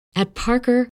At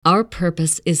Parker, our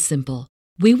purpose is simple.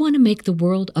 We want to make the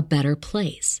world a better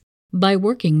place by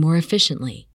working more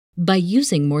efficiently, by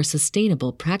using more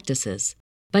sustainable practices,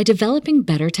 by developing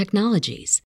better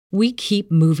technologies. We keep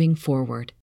moving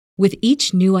forward. With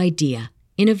each new idea,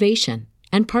 innovation,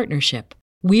 and partnership,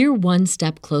 we're one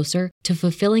step closer to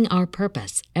fulfilling our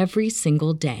purpose every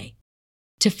single day.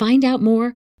 To find out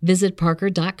more, visit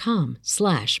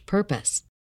parker.com/purpose.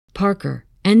 Parker,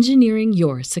 engineering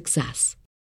your success.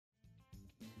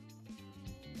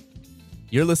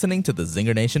 You're listening to the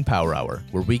Zinger Nation Power Hour,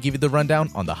 where we give you the rundown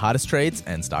on the hottest trades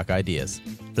and stock ideas.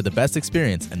 For the best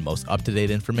experience and most up-to-date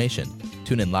information,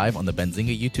 tune in live on the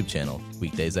Benzinga YouTube channel,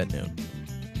 weekdays at noon.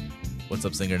 What's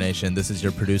up, Zinger Nation? This is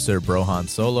your producer, Brohan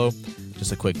Solo.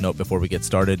 Just a quick note before we get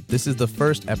started. This is the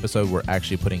first episode we're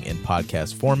actually putting in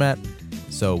podcast format,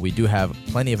 so we do have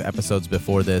plenty of episodes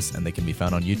before this, and they can be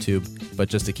found on YouTube. But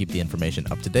just to keep the information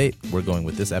up to date, we're going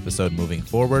with this episode moving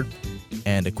forward.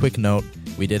 And a quick note,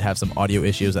 we did have some audio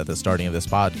issues at the starting of this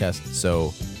podcast,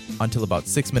 so until about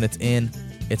 6 minutes in,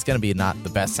 it's going to be not the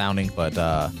best sounding, but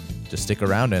just stick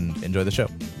around and enjoy the show.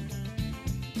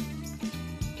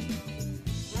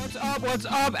 What's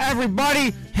up,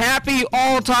 everybody? Happy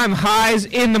all-time highs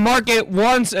in the market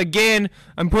once again.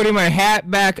 I'm putting my hat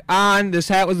back on. This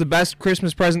hat was the best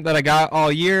Christmas present that I got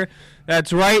all year.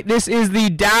 That's right. This is the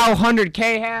Dow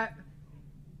 100K hat.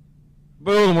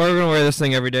 Boom. We're going to wear this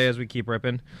thing every day as we keep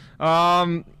ripping.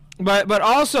 But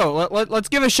also, let's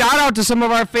give a shout-out to some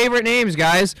of our favorite names,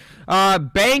 guys.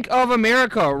 Bank of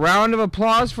America. Round of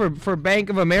applause for Bank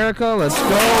of America. Let's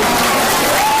go.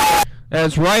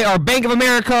 That's right. Our Bank of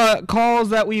America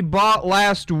calls that we bought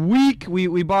last week.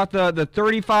 We bought the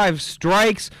 35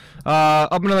 strikes.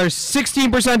 Up another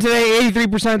 16% today,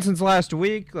 83% since last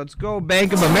week. Let's go,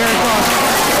 Bank of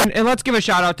America. And let's give a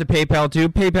shout out to PayPal too.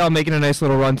 PayPal making a nice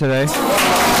little run today.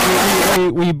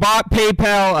 We bought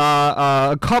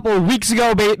PayPal a couple of weeks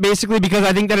ago, basically because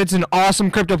I think that it's an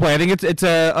awesome crypto play. I think it's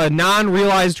a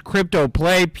non-realized crypto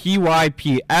play,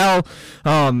 PYPL.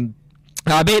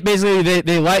 Basically,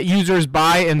 they let users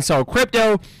buy and sell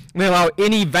crypto. They allow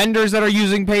any vendors that are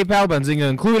using PayPal, Benzinga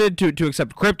included, to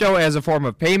accept crypto as a form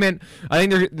of payment. I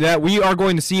think that we are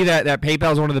going to see that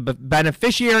PayPal is one of the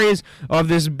beneficiaries of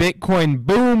this Bitcoin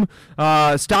boom.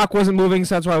 Stock wasn't moving,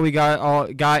 so that's why we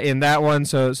got in that one.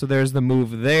 So there's the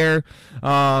move there.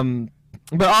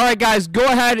 But all right, guys, go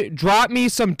ahead, drop me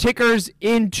some tickers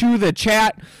into the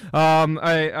chat.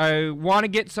 I want to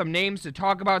get some names to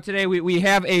talk about today. We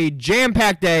have a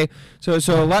jam-packed day, so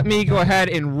let me go ahead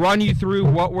and run you through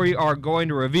what we are going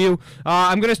to review.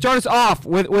 I'm going to start us off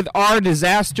with our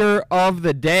disaster of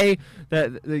the day.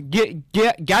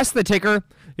 Guess the ticker.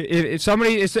 If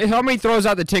somebody throws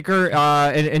out the ticker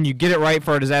and you get it right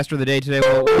for our disaster of the day today,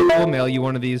 we'll mail you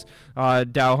one of these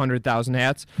Dow 100,000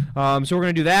 hats. So we're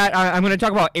going to do that. I'm going to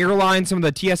talk about airlines, some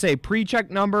of the TSA pre-check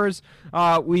numbers.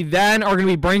 We then are going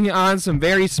to be bringing on some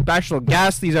very special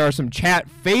guests. These are some chat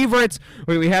favorites.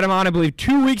 We had them on, I believe,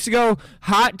 2 weeks ago.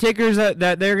 Hot tickers that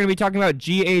they're going to be talking about: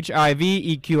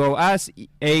 GHIV, EQOS,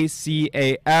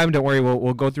 ACAM. Don't worry,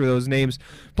 we'll go through those names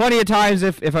plenty of times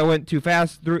if I went too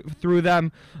fast through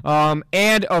them.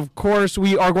 And of course,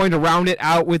 we are going to round it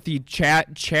out with the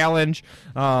chat challenge.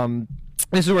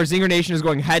 This is where Zinger Nation is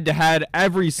going head-to-head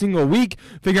every single week,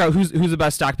 figure out who's the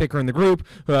best stock picker in the group,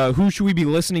 who should we be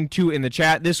listening to in the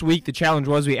chat. This week, the challenge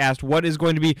was we asked what is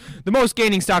going to be the most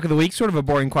gaining stock of the week. Sort of a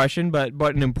boring question, but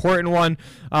an important one.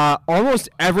 Almost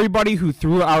everybody who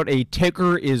threw out a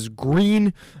ticker is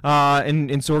green,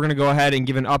 and so we're going to go ahead and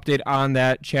give an update on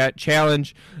that chat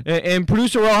challenge. And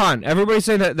Producer Rohan, everybody's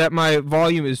saying that my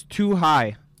volume is too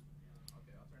high.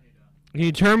 Can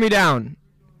you turn me down?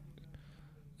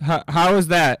 How is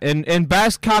that? And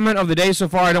best comment of the day so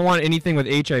far, I don't want anything with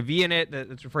HIV in it.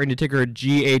 That's referring to ticker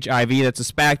GHIV. That's a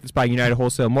SPAC that's by United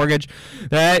Wholesale Mortgage.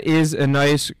 That is a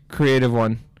nice, creative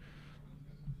one.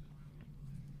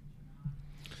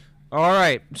 All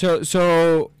right.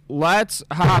 So let's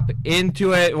hop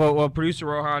into it. Well, Producer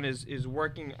Rohan is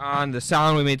working on the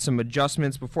sound. We made some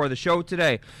adjustments before the show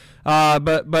today.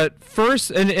 But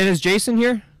first, and is Jason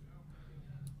here?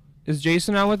 Is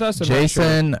Jason on with us?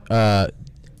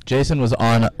 Jason was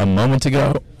on a moment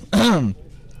ago.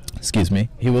 Excuse me.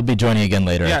 He will be joining again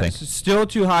later, I think. Still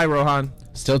too high, Rohan.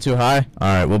 Still too high? All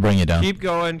right, we'll bring you down. Keep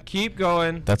going.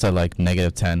 That's at like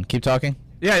 -10. Keep talking.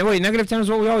 Yeah, wait, -10 is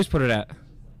what we always put it at.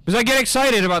 Because I get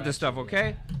excited about this stuff,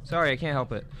 okay? Sorry, I can't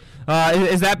help it.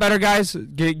 Is that better, guys?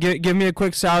 Give me a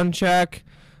quick sound check.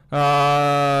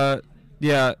 Yeah,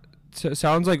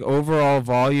 sounds like overall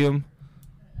volume.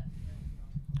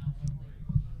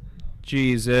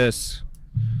 Jesus.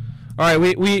 All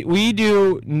right, we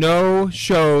do no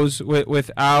shows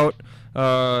without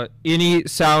any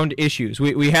sound issues.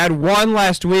 We had one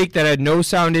last week that had no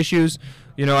sound issues.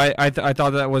 You know, I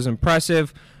thought that was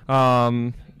impressive. But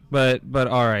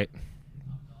all right.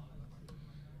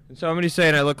 Somebody's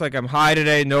saying I look like I'm high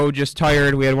today. No, just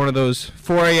tired. We had one of those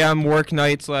 4 a.m. work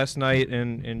nights last night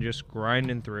and just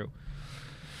grinding through.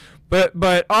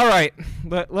 But all right,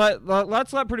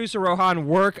 let's let producer Rohan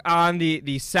work on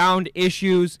the sound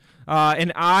issues,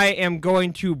 and I am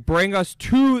going to bring us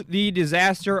to the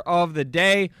disaster of the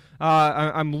day.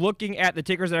 I'm looking at the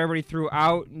tickers that everybody threw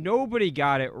out. Nobody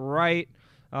got it right.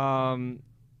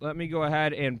 Let me go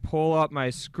ahead and pull up my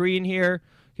screen here.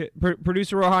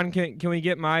 Producer Rohan, can we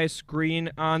get my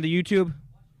screen on the YouTube?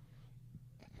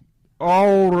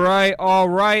 All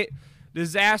right.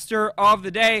 Disaster of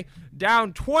the day.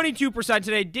 Down 22%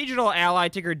 today. Digital Ally,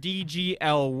 ticker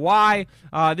DGLY.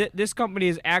 This company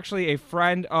is actually a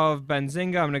friend of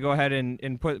Benzinga. I'm going to go ahead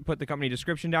and put the company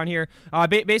description down here.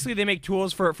 Basically, they make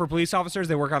tools for police officers.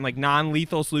 They work on like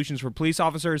non-lethal solutions for police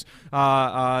officers.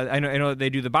 I know that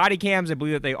they do the body cams. I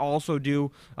believe that they also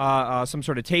do some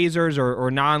sort of tasers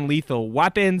or non-lethal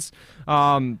weapons.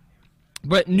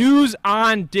 But news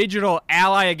on Digital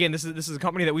Ally. Again, this is a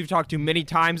company that we've talked to many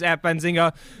times at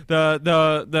Benzinga.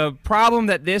 The problem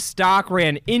that this stock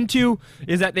ran into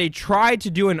is that they tried to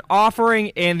do an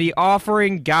offering and the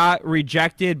offering got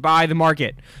rejected by the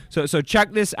market. So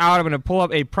check this out. I'm going to pull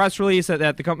up a press release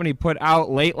that the company put out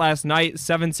late last night,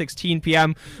 7:16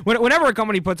 p.m. Whenever a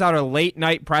company puts out a late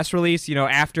night press release, you know,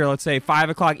 after let's say 5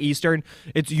 o'clock Eastern,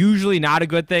 it's usually not a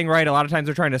good thing, right? A lot of times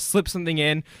they're trying to slip something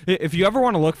in. If you ever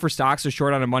want to look for stocks to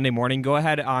short on a Monday morning, go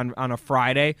ahead on a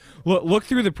Friday. Look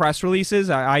through the press releases.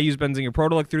 I use Benzinga Pro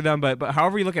to look through them, but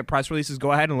however you look at press releases,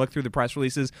 go ahead and look through the press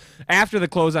releases after the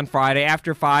close on Friday,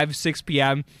 after 5, 6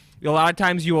 p.m. A lot of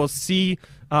times you will see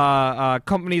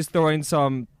companies throwing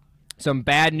some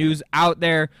bad news out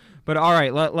there. But all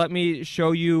right, let me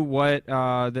show you what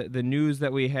the news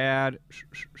that we had.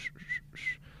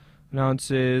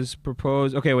 Announces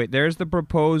proposed. Okay, wait, there's the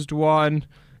proposed one.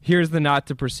 Here's the not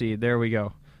to proceed. There we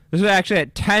go. This was actually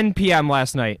at 10 p.m.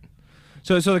 last night.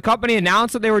 So the company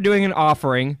announced that they were doing an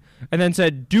offering and then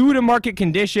said, due to market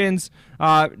conditions,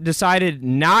 decided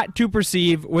not to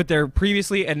proceed with their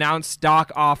previously announced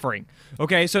stock offering.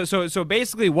 Okay, so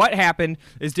basically what happened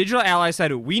is Digital Ally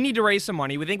said, we need to raise some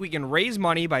money. We think we can raise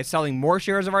money by selling more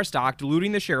shares of our stock,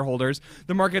 diluting the shareholders.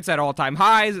 The market's at all-time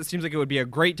highs. It seems like it would be a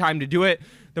great time to do it.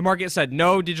 The market said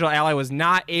no. Digital Ally was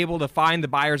not able to find the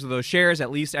buyers of those shares,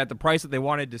 at least at the price that they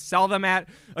wanted to sell them at.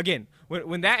 Again,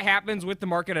 when that happens with the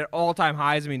market at all-time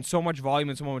highs, I mean, so much volume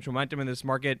and so much momentum in this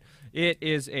market, it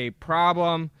is a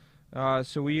problem.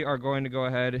 So we are going to go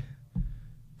ahead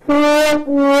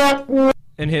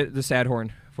and hit the sad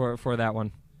horn for that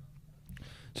one.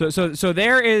 So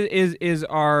there is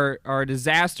our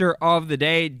disaster of the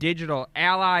day, Digital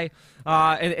Ally.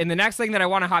 And the next thing that I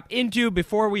want to hop into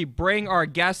before we bring our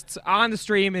guests on the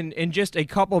stream in just a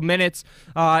couple minutes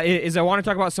is I want to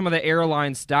talk about some of the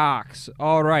airline stocks.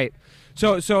 All right.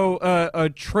 So a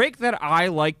trick that I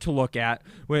like to look at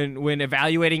when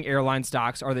evaluating airline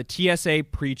stocks are the TSA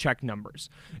pre-check numbers.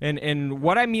 And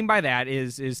what I mean by that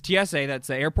is TSA, that's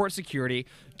the airport security,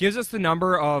 gives us the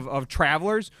number of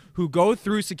travelers who go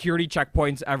through security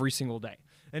checkpoints every single day.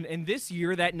 And this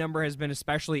year, that number has been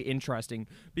especially interesting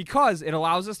because it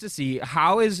allows us to see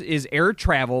how is air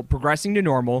travel progressing to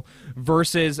normal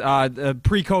versus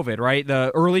pre-COVID, right?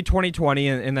 The early 2020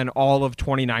 and then all of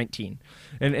 2019.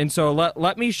 And so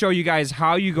let me show you guys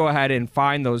how you go ahead and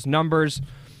find those numbers.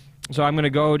 So I'm going to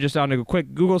go just on a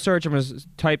quick Google search. I'm going to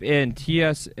type in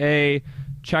TSA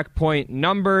checkpoint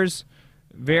numbers.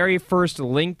 Very first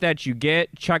link that you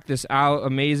get. Check this out.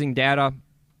 Amazing data.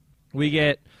 We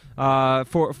get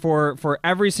for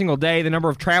every single day the number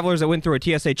of travelers that went through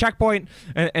a TSA checkpoint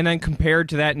and then compared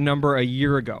to that number a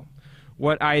year ago.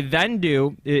 What I then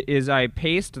do is I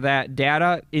paste that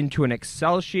data into an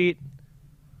Excel sheet.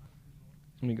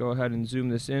 Let me go ahead and zoom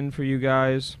this in for you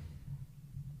guys.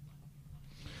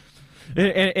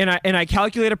 And I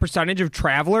calculate a percentage of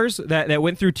travelers that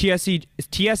went through TSA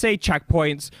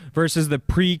checkpoints versus the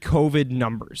pre-COVID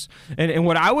numbers. And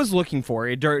what I was looking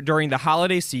for during the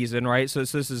holiday season, right? So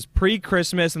this is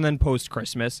pre-Christmas and then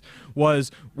post-Christmas,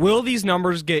 was will these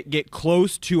numbers get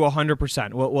close to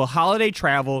 100%? Will holiday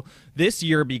travel this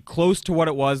year be close to what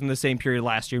it was in the same period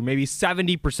last year, maybe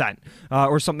 70%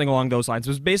 or something along those lines? It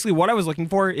was basically what I was looking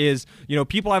for is, you know,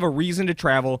 people have a reason to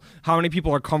travel. How many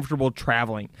people are comfortable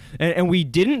traveling? And we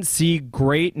didn't see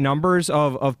great numbers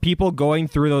of people going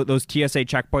through those TSA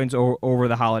checkpoints over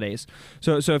the holidays.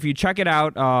 So if you check it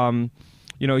out,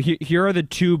 here are the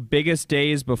two biggest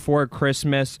days before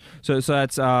Christmas. So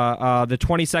that's the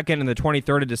 22nd and the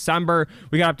 23rd of December.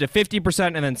 We got up to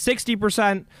 50% and then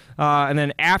 60%. And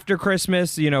then after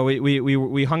Christmas,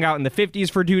 we hung out in the 50s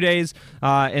for 2 days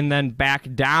and then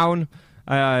back down.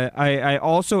 I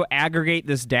also aggregate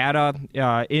this data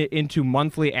into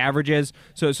monthly averages.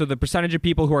 So the percentage of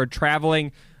people who are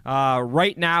traveling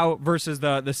right now versus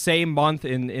the same month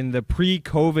in the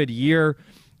pre-COVID year.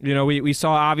 We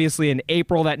saw obviously in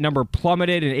April that number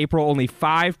plummeted. In April, only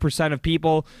 5% of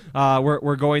people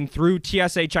were going through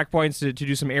TSA checkpoints to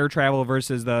do some air travel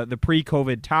versus the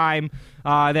pre-COVID time.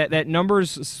 That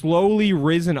number's slowly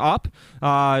risen up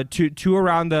to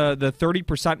around the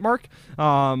 30% mark.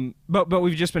 But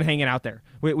we've just been hanging out there.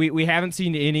 We haven't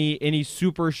seen any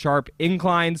super sharp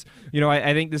inclines.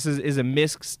 I think this is a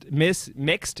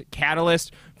mixed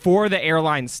catalyst for the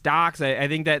airline stocks. I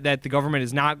think that the government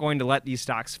is not going to let these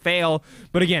stocks fail.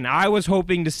 But again, I was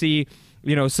hoping to see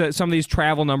some of these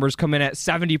travel numbers come in at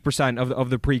 70% of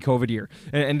the pre-COVID year.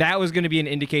 And that was going to be an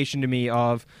indication to me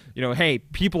of, hey,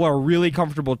 people are really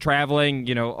comfortable traveling,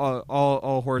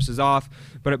 all horses off.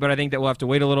 But I think that we'll have to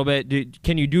wait a little bit.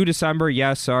 Can you do December?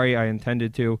 Yes, sorry, I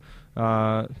intended to,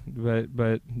 but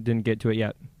didn't get to it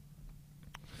yet.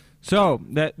 So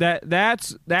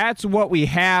that's what we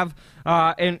have.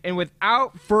 And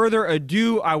without further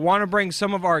ado, I want to bring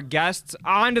some of our guests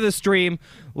onto the stream.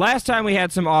 Last time we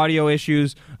had some audio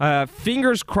issues.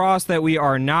 Fingers crossed that we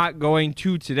are not going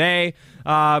to today.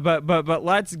 But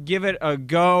let's give it a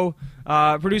go.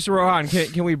 Producer Rohan,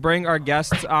 can we bring our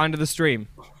guests onto the stream?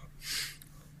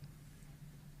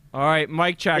 All right,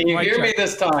 mic check. Can you hear me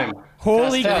this time?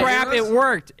 Holy crap, it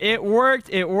worked. It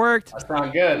worked. That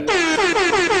sounds good.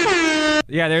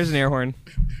 Yeah, there's an air horn.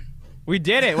 We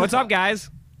did it. What's up, guys?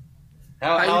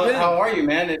 How are you,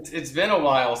 man? It's been a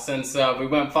while since we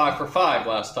went 5 for 5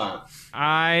 last time.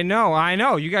 I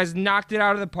know. You guys knocked it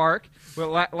out of the park.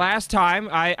 But last time,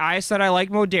 I said I like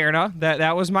Moderna.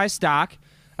 That was my stock.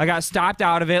 I got stopped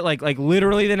out of it like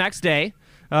literally the next day.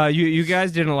 You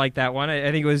guys didn't like that one.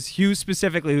 I think it was Hugh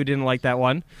specifically who didn't like that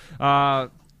one.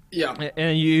 Yeah.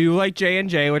 And you like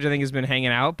J&J, which I think has been hanging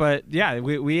out. But, yeah,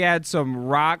 we had some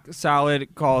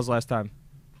rock-solid calls last time.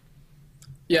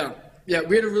 Yeah,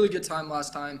 we had a really good time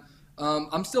last time.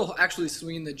 I'm still actually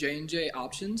swinging the J&J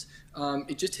options.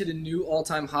 It just hit a new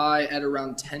all-time high at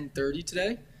around 10:30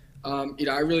 today.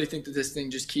 I really think that this thing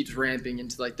just keeps ramping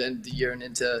into the end of the year and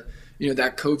into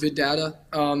that COVID data.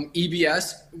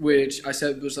 EBS, which I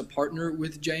said was a partner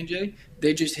with J&J,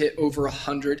 they just hit over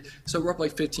 100. So we're up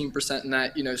 15% in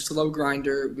that. Slow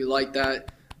grinder. We like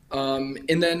that.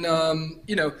 And then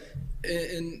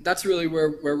and that's really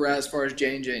where we're at as far as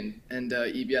J&J and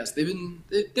EBS.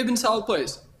 They've been solid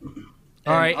plays.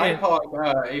 All right.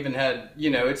 IPOC even had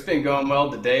it's been going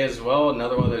well today as well.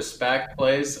 Another one of those SPAC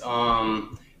plays.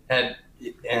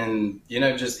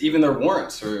 Just even their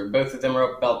warrants, or both of them are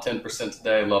up about 10%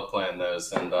 today. I love playing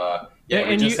those. And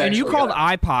you called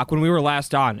IPOC when we were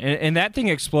last on, and that thing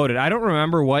exploded. I don't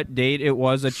remember what date it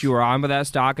was that you were on, but that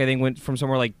stock I think went from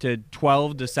somewhere to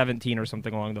 12 to 17 or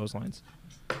something along those lines.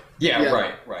 Yeah.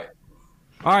 Right.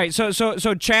 All right, so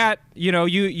chat.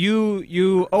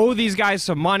 You owe these guys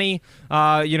some money.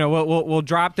 We'll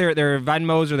drop their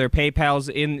Venmos or their PayPals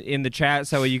in the chat,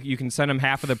 so you can send them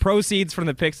half of the proceeds from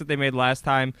the picks that they made last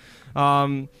time.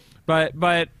 And I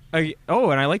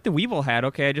like the Weevil hat.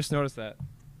 Okay, I just noticed that.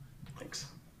 Thanks.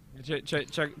 Check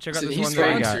out this he's one that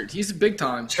I got. He's a big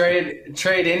time. Trade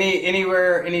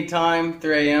anywhere, anytime.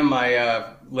 3 a.m.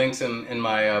 My links in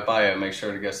my bio. Make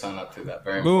sure to go sign up through that.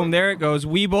 Very important. Boom, there it goes.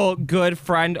 Weeble, good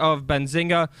friend of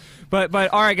Benzinga. But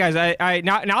all right, guys.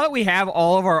 Now that we have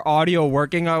all of our audio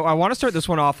working, I want to start this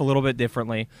one off a little bit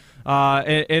differently.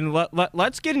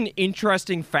 Let's get an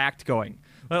interesting fact going.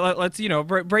 Let's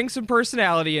bring some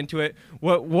personality into it.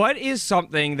 What is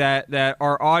something that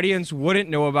our audience wouldn't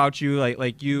know about you?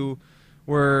 Like you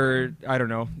were, I don't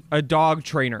know, a dog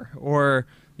trainer, or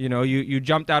you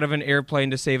jumped out of an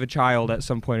airplane to save a child at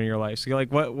some point in your life. So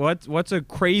what's a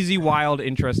crazy, wild,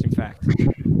 interesting fact?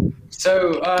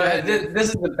 So this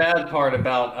is the bad part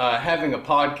about having a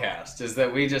podcast, is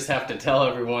that we just have to tell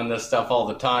everyone this stuff all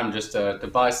the time just to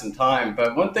buy some time.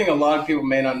 But one thing a lot of people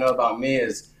may not know about me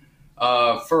is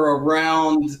for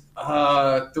around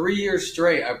 3 years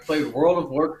straight, I played World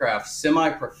of Warcraft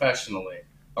semi-professionally.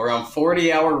 Around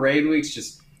 40-hour raid weeks,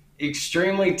 just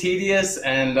extremely tedious,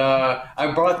 and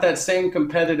I brought that same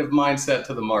competitive mindset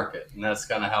to the market, and that's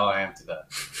kind of how I am today.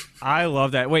 I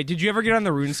love that. Wait, did you ever get on the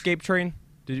RuneScape train?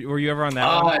 Were you ever on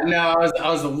that one? No, I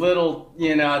was a little,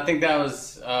 I think that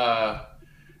was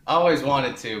I always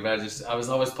wanted to, but I was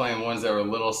always playing ones that were a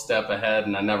little step ahead,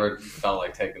 and I never felt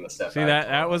like taking the step See, back.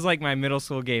 that was like my middle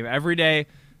school game. Every day,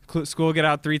 school get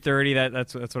out 3:30.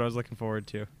 That's what I was looking forward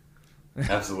to.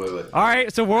 Absolutely. All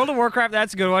right, so World of Warcraft,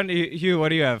 that's a good one. Hugh, what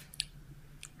do you have?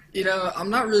 I'm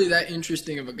not really that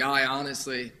interesting of a guy,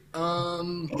 honestly.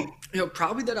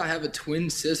 Probably that I have a twin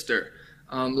sister.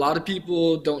 A lot of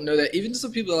people don't know that. Even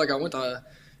some people that I went to,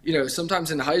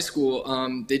 sometimes in high school,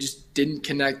 they just didn't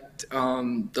connect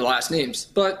the last names.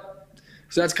 But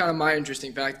so that's kind of my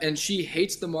interesting fact. And she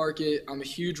hates the market. I'm a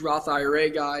huge Roth IRA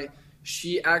guy.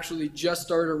 She actually just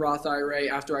started a Roth IRA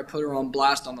after I put her on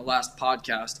blast on the last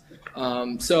podcast.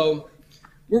 So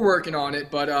we're working on it.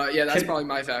 But that's probably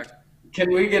my fact. Can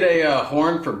we get a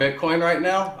horn for Bitcoin right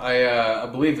now? I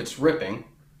believe it's ripping.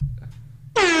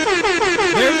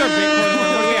 There's our Bitcoin.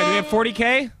 What do we have? Do we have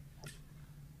 40K?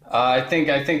 I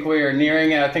think we are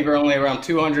nearing it. I think we're only around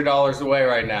 $200 away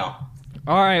right now.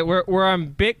 All right, we're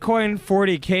on Bitcoin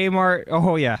 40K mark.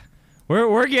 Oh yeah,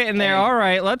 we're getting there. All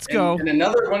right, let's go. And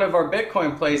another one of our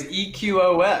Bitcoin plays,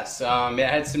 EQOS. It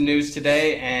had some news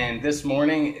today, and this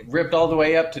morning it ripped all the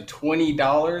way up to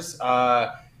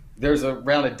 $20. There's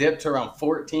around a dip to around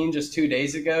 14 just 2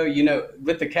 days ago.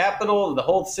 With the capital, the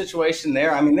whole situation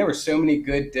there, I mean, there were so many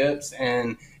good dips,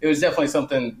 and it was definitely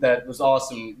something that was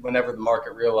awesome whenever the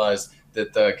market realized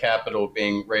that the capital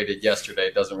being rated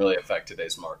yesterday doesn't really affect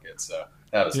today's market. So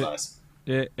that was nice.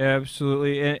 Yeah,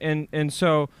 absolutely. And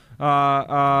so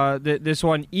this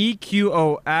one,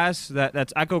 EQOS,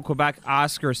 that's Echo Quebec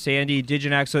Oscar Sandy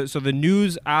Diginex. So the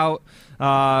news out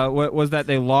was that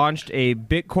they launched a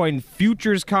Bitcoin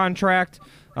futures contract.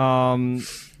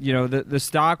 The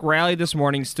stock rallied this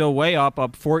morning, still way up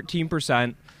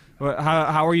 14%.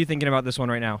 How are you thinking about this one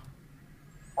right now?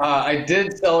 I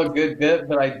did sell a good bit,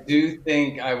 but I do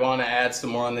think I want to add some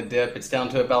more on the dip. It's down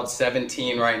to about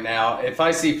 17 right now. If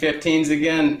I see 15s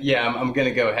again, yeah, I'm going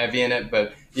to go heavy in it.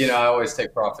 But, I always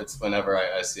take profits whenever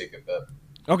I see a good bit.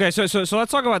 Okay, so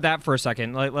let's talk about that for a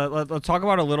second. Let's talk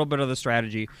about a little bit of the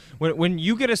strategy. When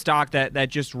you get a stock that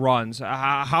just runs,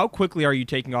 how quickly are you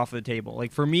taking off the table?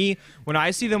 Like for me, when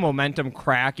I see the momentum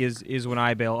crack is when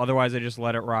I bail. Otherwise, I just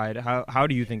let it ride. How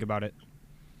do you think about it?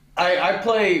 I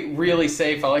play really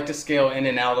safe. I like to scale in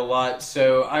and out a lot.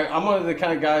 So I'm one of the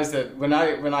kind of guys that when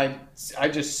I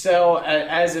just sell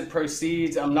as it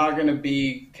proceeds, I'm not going to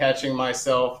be catching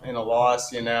myself in a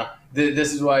loss.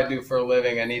 This is what I do for a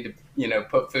living. I need to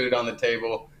put food on the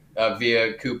table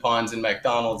via coupons and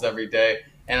McDonald's every day.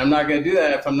 And I'm not going to do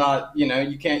that if I'm not,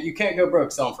 you can't go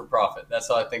broke selling for profit. That's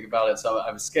how I think about it. So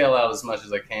I scale out as much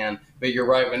as I can. But you're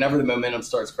right. Whenever the momentum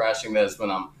starts crashing, that's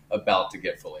when I'm about to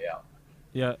get fully out.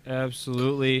 Yeah,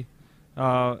 absolutely.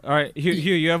 All right, Hugh,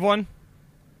 you have one?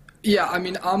 Yeah, I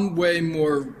mean, I'm way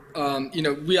more,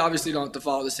 we obviously don't have to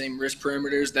follow the same risk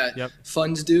parameters that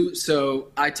funds do, so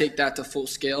I take that to full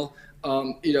scale.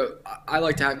 I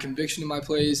like to have conviction in my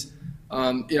plays.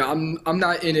 I'm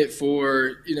not in it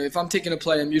for, if I'm taking a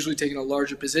play, I'm usually taking a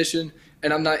larger position,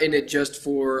 and I'm not in it just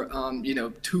for,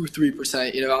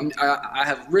 2-3%. I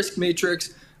have risk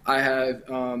matrix. I have,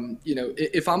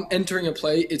 if I'm entering a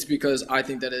play, it's because I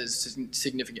think that is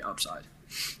significant upside.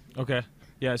 Okay.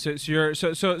 Yeah.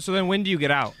 So then when do you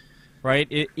get out?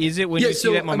 Right? Is it when you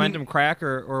see that momentum crack,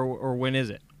 or when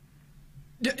is it?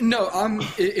 No,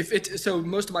 so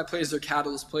most of my plays are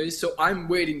catalyst plays, so I'm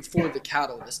waiting for the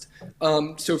catalyst.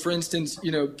 So for instance,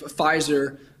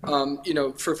 Pfizer,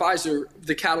 for Pfizer,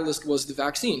 the catalyst was the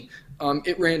vaccine.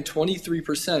 It ran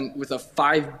 23% with a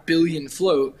 5 billion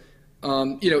float.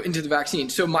 Into the vaccine.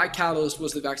 So my catalyst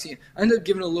was the vaccine. I ended up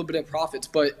giving a little bit of profits,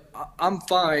 but I'm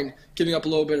fine giving up a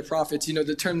little bit of profits.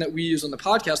 The term that we use on the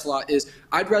podcast a lot is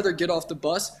I'd rather get off the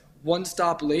bus 1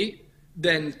 stop late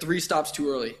than 3 stops too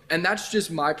early. And that's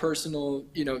just my personal,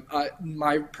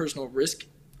 my personal risk.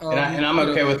 And I'm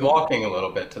okay with walking a little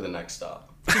bit to the next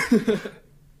stop.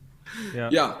 Yeah.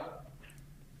 Yeah.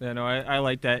 Yeah, no, I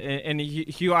like that. And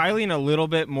Hugh, I lean a little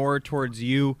bit more towards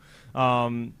you.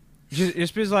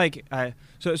 Just because,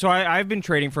 I've been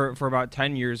trading for about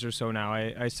 10 years or so now.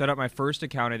 I set up my first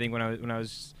account, I think, when I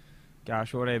was,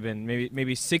 gosh, what would I have been?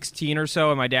 Maybe 16 or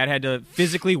so, and my dad had to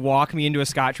physically walk me into a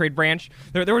Scottrade branch.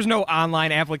 There was no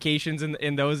online applications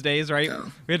in those days, right? No.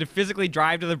 We had to physically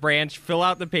drive to the branch, fill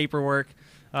out the paperwork.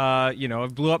 I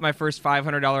blew up my first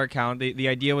 $500 account. The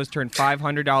idea was turn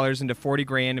 $500 into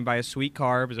 $40,000 and buy a sweet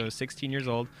car because I was 16 years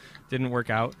old. Didn't work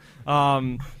out.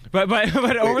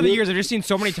 But over the years, I've just seen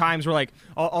so many times where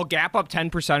I'll gap up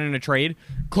 10% in a trade,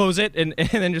 close it, and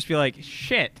then just be like,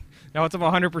 shit, now it's up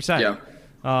 100%. Yeah.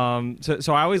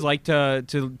 So I always like to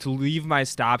leave my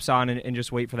stops on and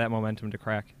just wait for that momentum to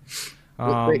crack.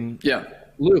 Yeah,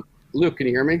 Luke. Luke, can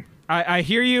you hear me? I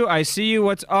hear you. I see you.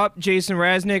 What's up, Jason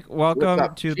Raznick?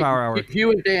 Welcome to the Power Hour.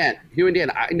 Hugh and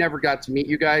Dan. I never got to meet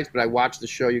you guys, but I watched the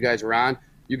show you guys are on.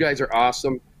 You guys are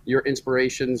awesome. Your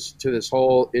inspirations to this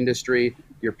whole industry,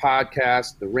 your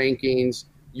podcast, the rankings.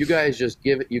 You guys just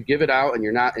give it out, and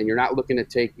you're not looking to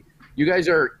take. You guys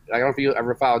are. I don't know if you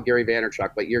ever followed Gary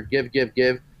Vaynerchuk, but you're give,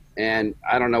 and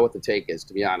I don't know what the take is,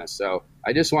 to be honest. So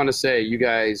I just want to say you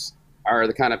guys are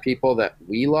the kind of people that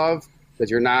we love,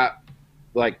 because you're not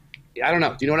like. I don't know.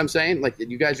 Do you know what I'm saying? Like,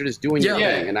 you guys are just doing your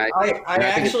thing. And I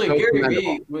actually, Gary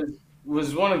Vee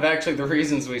was one of actually the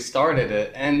reasons we started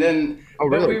it. And then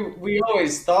we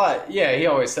always thought, he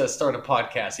always says start a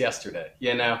podcast yesterday,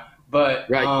 but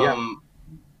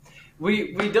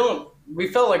we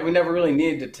felt like we never really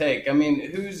needed to take. I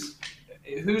mean,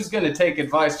 who's going to take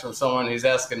advice from someone who's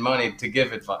asking money to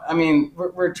give advice? I mean,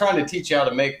 we're trying to teach you how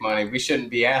to make money. We shouldn't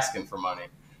be asking for money.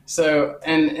 So,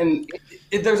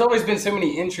 there's always been so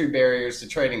many entry barriers to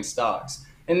trading stocks,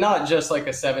 and not just like a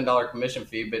 $7 commission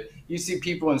fee, but you see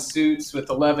people in suits with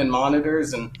 11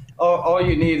 monitors, and all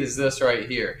you need is this right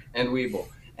here and Webull.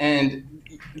 And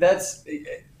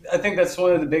I think that's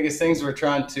one of the biggest things we're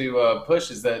trying to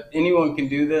push, is that anyone can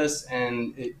do this,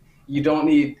 and you don't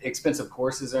need expensive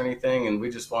courses or anything, and we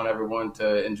just want everyone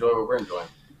to enjoy what we're enjoying.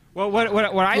 Well,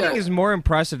 what I think is more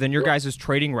impressive than your guys'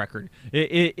 trading record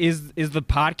is the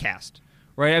podcast,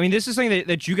 right? I mean, this is something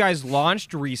that you guys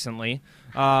launched recently.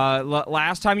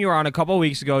 Last time you were on a couple of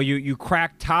weeks ago, you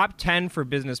cracked top 10 for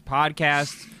business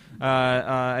podcasts.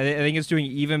 I think it's doing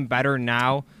even better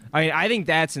now. I mean, I think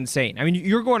that's insane. I mean,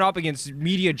 you're going up against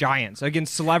media giants,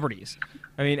 against celebrities.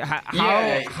 I mean,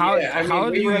 how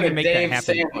do you even make that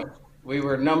happen? Sandwich. We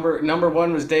were number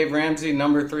one was Dave Ramsey,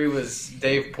 number 3 was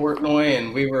Dave Portnoy,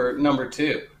 and we were number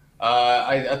 2.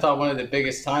 I thought one of the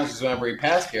biggest times was whenever we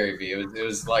passed Gary Vee. It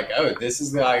was like, oh, this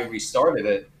is the guy we started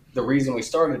it, the reason we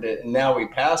started it, and now we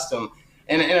passed him.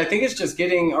 And I think it's just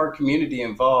getting our community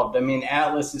involved. I mean,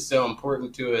 Atlas is so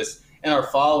important to us, and our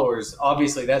followers.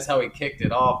 Obviously, that's how we kicked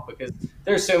it off, because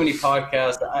there's so many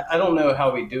podcasts. I don't know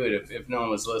how we do it if no one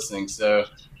was listening. So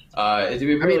it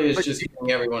really is just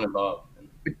getting everyone involved.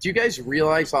 But do you guys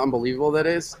realize how unbelievable that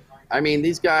is? I mean,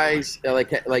 these guys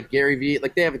like Gary Vee,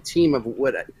 like they have a team of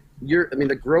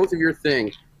the growth of your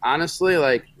thing. Honestly,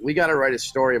 like, we got to write a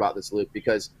story about this, Luke,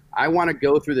 because I want to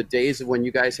go through the days of when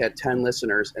you guys had 10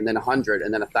 listeners and then 100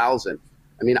 and then 1,000.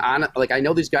 I mean, I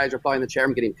know these guys are probably in the chair.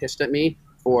 I'm getting pissed at me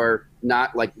for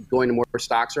not like going to more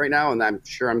stocks right now, and I'm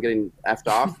sure I'm getting effed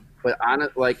off. But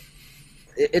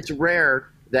it's rare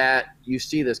that you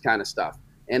see this kind of stuff,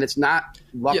 and it's not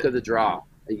luck of the draw.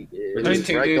 We're just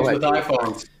two dudes with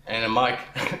iPhones and a mic.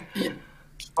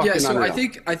 So I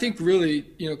think really,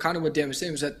 kind of what Dan was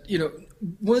saying was that,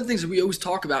 one of the things that we always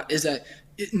talk about is that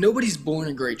nobody's born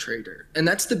a great trader, and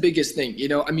that's the biggest thing.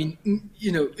 I mean,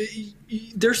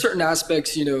 there's certain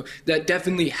aspects, that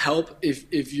definitely help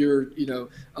if you're,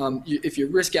 if your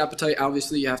risk appetite,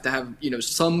 obviously you have to have,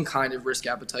 some kind of risk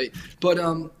appetite. But,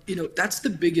 that's the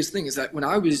biggest thing, is that when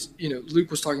I was,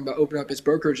 Luke was talking about opening up his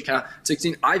brokerage account at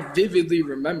 16, I vividly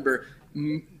remember,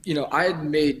 I had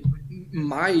made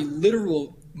my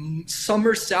literal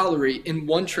summer salary in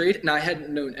one trade, and I hadn't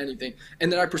known anything. And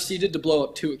then I proceeded to blow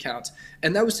up 2 accounts.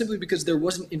 And that was simply because there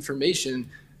wasn't information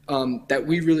that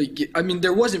we really get. I mean,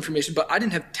 there was information, but I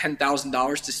didn't have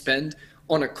 $10,000 to spend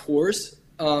on a course.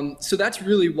 So that's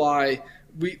really why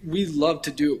we love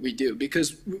to do what we do,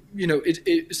 because,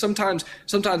 sometimes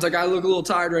like I look a little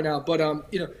tired right now, but,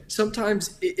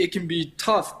 sometimes it can be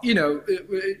tough.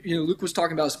 Luke was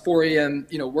talking about his 4 a.m.,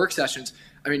 work sessions.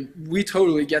 I mean, we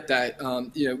totally get that.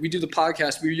 We do the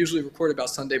podcast. We usually record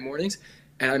about Sunday mornings.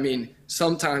 And I mean,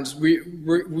 sometimes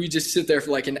we just sit there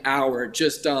for like an hour,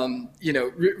 just,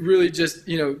 really just,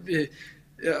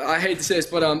 I hate to say this,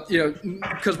 but,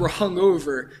 because we're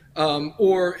hungover,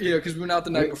 or, because we went out the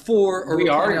night before, or we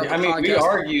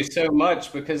argue so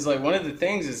much, because like one of the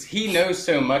things is he knows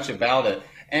so much about it.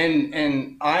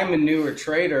 And I'm a newer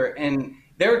trader. And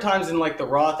there were times in like the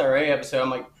Roth IRA episode,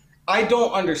 I'm like, I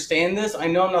don't understand this. I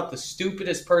know I'm not the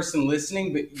stupidest person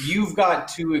listening, but you've got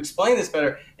to explain this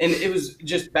better. And it was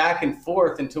just back and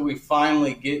forth until we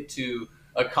finally get to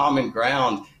a common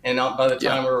ground. And by the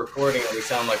time we're recording it, we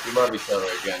sound like we love each other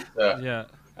again. So, yeah.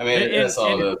 I mean, that's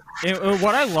all it is. And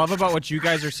what I love about what you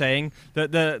guys are saying,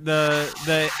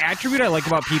 the attribute I like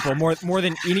about people more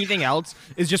than anything else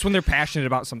is just when they're passionate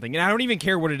about something. And I don't even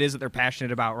care what it is that they're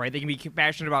passionate about, right? They can be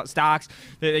passionate about stocks,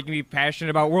 they can be passionate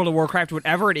about World of Warcraft,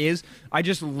 whatever it is. I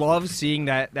just love seeing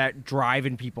that drive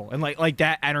in people, and like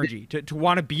that energy to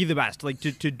want to be the best, like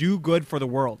to do good for the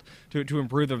world, to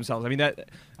improve themselves. I mean,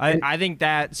 I think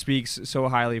that speaks so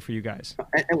highly for you guys.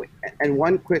 And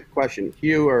one quick question,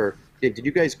 Hugh, or did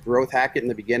you guys growth hack it in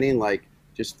the beginning? Like,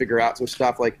 just figure out some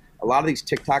stuff. Like a lot of these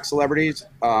TikTok celebrities,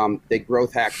 they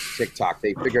growth hacked TikTok.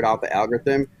 They figured out the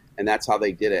algorithm, and that's how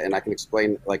they did it. And I can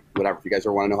explain, like, whatever. If you guys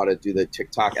want to know how to do the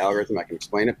TikTok algorithm, I can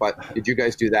explain it. But did you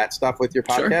guys do that stuff with your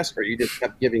podcast, or you just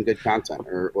kept giving good content,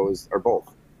 or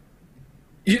both?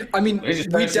 Yeah, I mean, we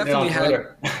definitely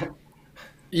had.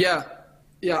 Yeah.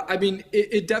 I mean,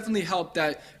 it definitely helped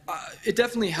that. It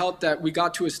definitely helped that we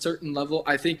got to a certain level.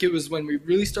 I think it was when we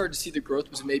really started to see the growth.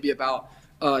 Was maybe about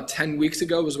 10 weeks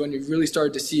ago was when we really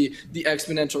started to see the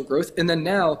exponential growth. And then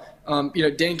now,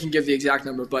 Dan can give the exact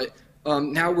number, but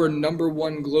now we're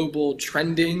 #1 global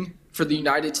trending for the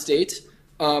United States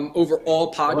over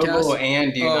all podcasts. Global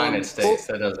and United States.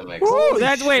 That doesn't make sense. Ooh,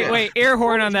 that's wait, air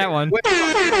horn on that one.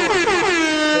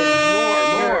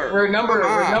 We're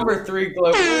number 3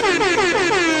 global.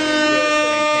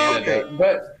 Okay.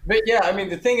 But yeah, I mean,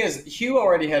 the thing is, Hugh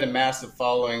already had a massive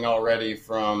following already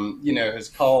from, his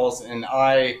calls, and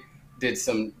I did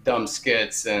some dumb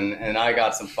skits and I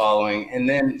got some following. And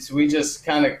then so we just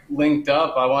kind of linked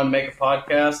up. I wanted to make a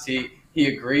podcast. He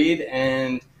agreed,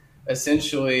 and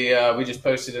essentially we just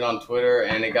posted it on Twitter,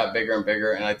 and it got bigger and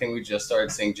bigger. And I think we just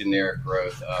started seeing generic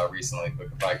growth recently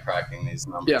by cracking these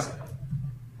numbers.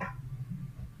 Yeah.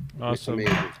 Awesome.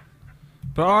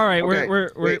 But all right, okay.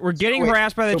 we're getting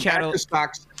harassed by the chat. Back to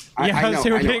stocks. We're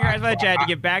getting harassed by the chat to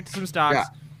get back to some stocks.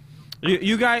 Yeah.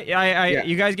 You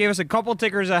guys gave us a couple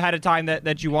tickers ahead of time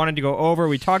that you wanted to go over.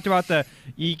 We talked about the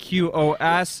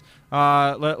EQOS.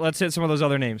 Let's hit some of those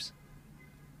other names.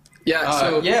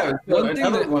 Yeah.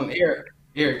 Another one here.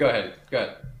 Go ahead.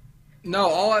 No,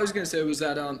 all I was going to say was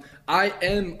that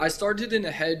I started in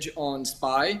a hedge on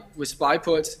SPY with SPY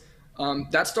puts.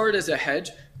 That started as a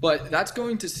hedge, but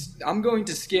I'm going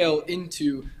to scale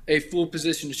into a full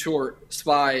position short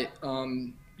SPY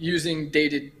using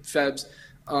dated FEBs.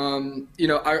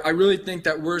 I really think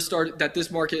that that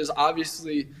this market is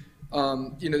obviously,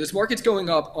 this market's going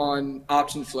up on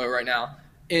option flow right now.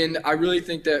 And I really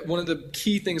think that one of the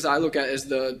key things I look at is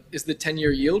the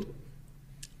 10-year yield.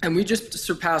 And we just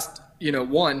surpassed,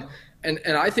 1. And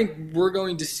I think we're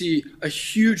going to see a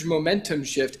huge momentum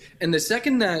shift. And the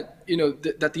second that,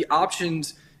 that the option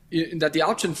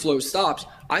flow stops,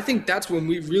 I think that's when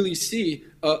we really see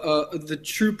the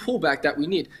true pullback that we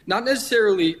need. Not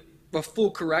necessarily a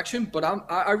full correction, but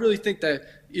I really think that,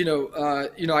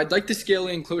 I'd like to scale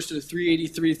in close to the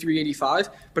 383, 385,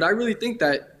 but I really think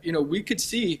that, we could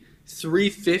see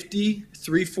 350,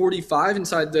 345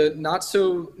 inside the not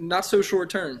so short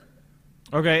term.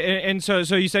 Okay, and so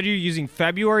you said you're using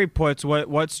February puts.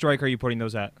 What strike are you putting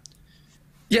those at?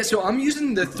 Yeah, so I'm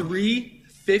using the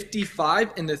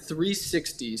 355 and the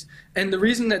 360s. And the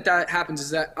reason that happens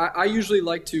is that I usually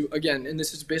like to, again, and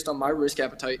this is based on my risk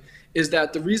appetite, is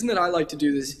that the reason that I like to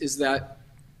do this is that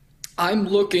I'm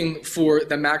looking for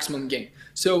the maximum gain.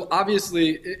 So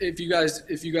obviously, if you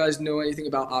guys know anything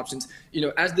about options,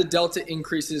 as the delta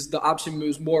increases, the option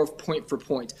moves more of point for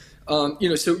point.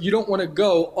 So you don't want to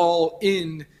go all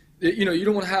in. You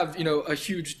don't want to have a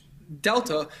huge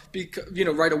delta,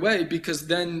 right away, because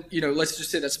then let's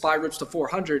just say that SPY rips to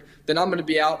 400, then I'm going to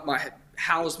be out my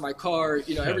house, my car,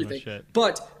 everything.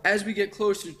 But as we get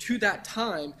closer to that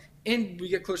time and we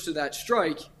get closer to that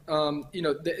strike,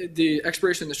 the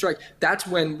expiration of the strike, that's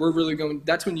when we're really going.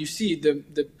 That's when you see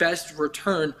the best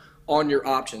return on your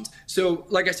options. So,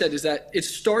 like I said, is that it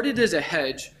started as a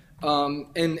hedge,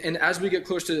 and as we get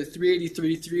close to the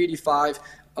 383, 385,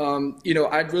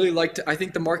 I'd really like to. I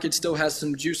think the market still has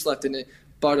some juice left in it,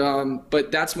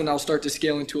 but that's when I'll start to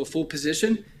scale into a full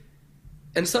position.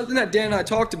 And something that Dan and I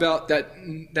talked about that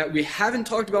we haven't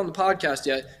talked about on the podcast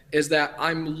yet is that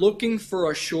I'm looking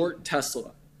for a short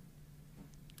Tesla.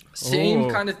 Same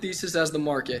kind of thesis as the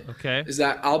market. Okay. Is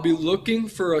that I'll be looking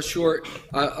for a short.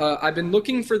 I've been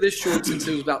looking for this short since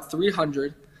it was about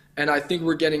 300, and I think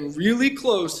we're getting really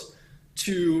close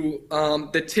to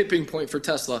the tipping point for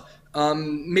Tesla.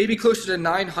 Maybe closer to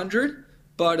 900,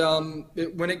 but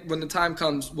when the time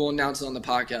comes, we'll announce it on the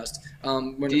podcast.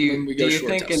 When we go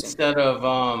short Tesla.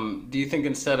 Do you think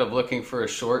instead of looking for a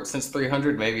short since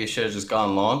 300, maybe you should have just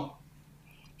gone long?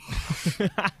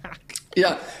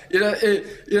 Yeah,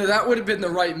 that would have been the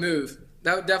right move.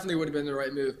 That definitely would have been the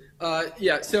right move.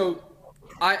 So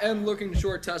I am looking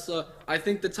short Tesla. I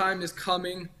think the time is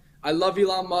coming. I love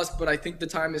Elon Musk, but I think the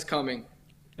time is coming.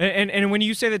 And when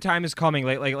you say the time is coming,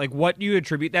 like what do you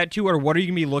attribute that to, or what are you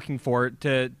gonna be looking for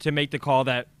to make the call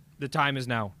that the time is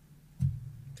now?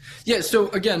 Yeah. So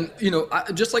again,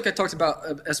 just like I talked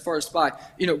about as far as SPY,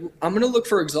 I'm gonna look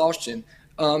for exhaustion.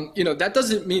 That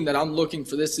doesn't mean that I'm looking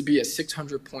for this to be a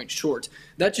 600-point short.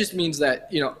 That just means that,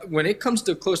 when it comes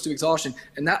to close to exhaustion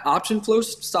and that option flow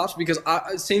stops, because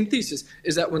same thesis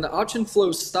is that when the option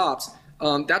flow stops,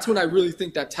 that's when I really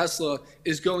think that Tesla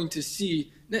is going to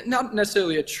see not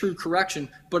necessarily a true correction,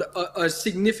 but a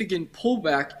significant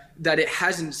pullback that it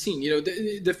hasn't seen.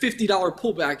 The $50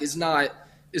 pullback is not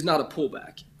a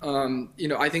pullback.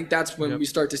 I think that's when we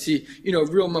start to see,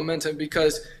 real momentum,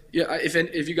 because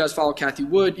if you guys follow Cathie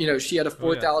Wood, she had a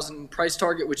 4,000 price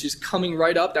target, which is coming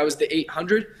right up. That was the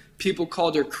 800. People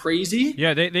called her crazy.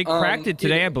 Yeah, they cracked it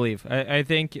today, I believe. I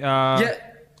think. Yeah,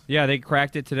 they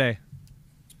cracked it today.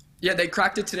 Yeah, they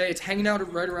cracked it today. It's hanging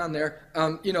out right around there.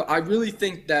 I really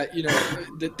think that,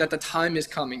 that the time is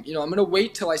coming. I'm going to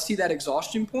wait till I see that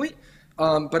exhaustion point.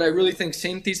 But I really think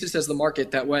same thesis as the market,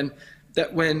 that when,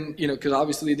 because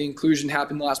obviously the inclusion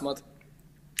happened last month,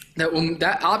 that when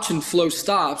that option flow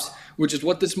stops, which is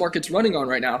what this market's running on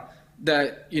right now,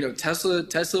 that,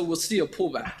 Tesla will see a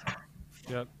pullback.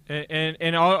 Yep.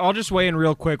 And I'll just weigh in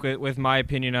real quick with my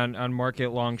opinion on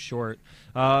market long short.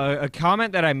 A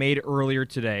comment that I made earlier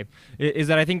today is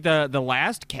that I think the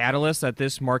last catalyst that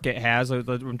this market has,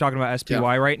 I'm talking about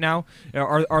SPY right now,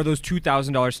 are those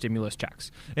 $2,000 stimulus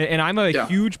checks. And I'm a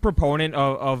huge proponent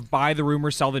of buy the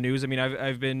rumor, sell the news. I mean,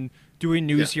 I've been doing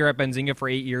news here at Benzinga for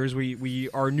 8 years. We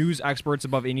are news experts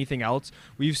above anything else.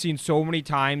 We've seen so many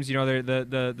times,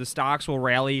 the stocks will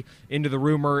rally into the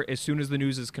rumor as soon as the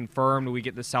news is confirmed. We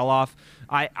get the sell-off.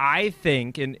 I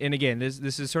think, and again,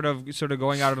 this is sort of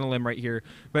going out on a limb right here,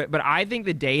 but I think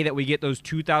the day that we get those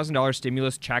 $2,000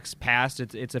 stimulus checks passed,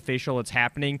 it's official, it's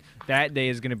happening, that day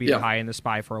is going to be the high in the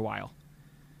SPY for a while.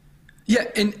 Yeah,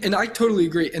 and I totally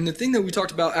agree. And the thing that we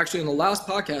talked about actually in the last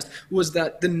podcast was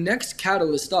that the next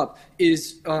catalyst up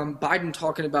is Biden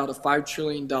talking about a $5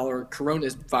 trillion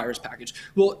coronavirus package.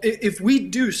 Well, if we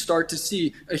do start to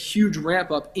see a huge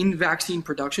ramp up in vaccine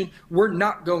production, we're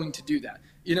not going to do that.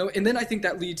 And then I think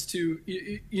that leads to,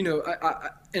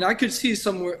 I could see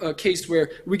somewhere a case where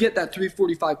we get that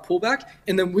 345 pullback,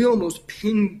 and then we almost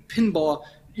pinball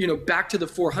back to the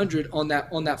 400 on that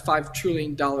 $5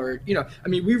 trillion,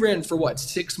 we ran for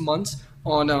 6 months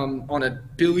on a $1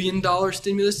 billion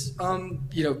stimulus,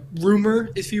 rumor,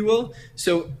 if you will.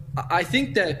 So I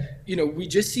think that, we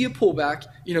just see a pullback,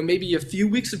 maybe a few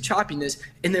weeks of choppiness,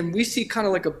 and then we see kind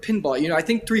of like a pinball. I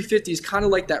think 350 is kind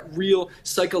of like that real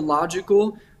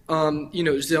psychological,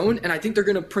 zone. And I think they're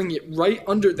going to bring it right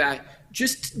under that.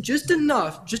 Just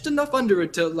enough under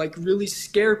it to really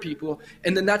scare people,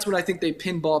 and then that's when I think they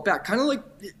pinball back, kind of like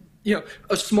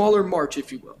a smaller March,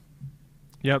 if you will.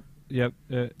 Yep,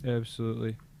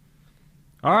 absolutely.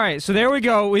 All right, so there we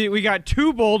go. We got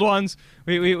two bold ones.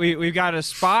 We've got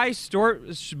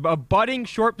a budding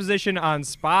short position on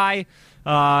SPY,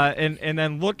 and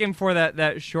then looking for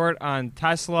that short on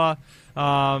Tesla.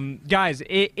 Guys,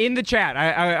 in the chat,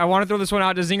 I want to throw this one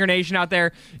out to Zinger Nation out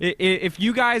there. If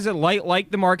you guys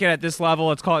like the market at this level,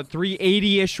 let's call it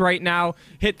 380-ish right now,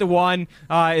 hit the one.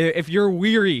 If you're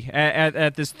weary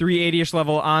at this 380-ish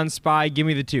level on SPY, give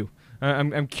me the two.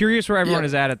 I'm curious where everyone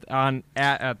is at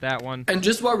that one. And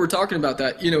just while we're talking about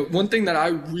that, one thing that I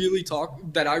really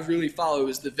follow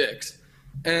is the VIX.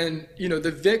 And,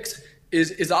 the VIX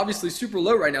is obviously super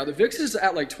low right now. The VIX is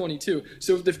at 22.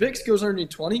 So if the VIX goes underneath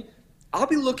 20, I'll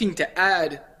be looking to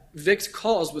add VIX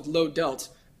calls with low delts.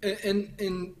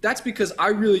 And that's because I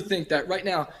really think that right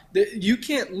now that you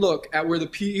can't look at where the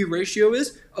PE ratio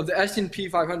is of the S&P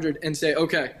 500 and say,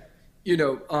 okay,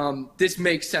 this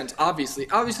makes sense. Obviously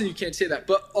you can't say that.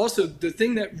 But also the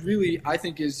thing that really I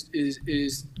think is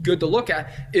good to look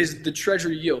at is the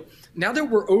treasury yield. Now that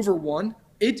we're over 1,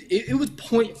 it was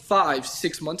 0.5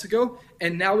 6 months ago,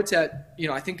 and now it's at,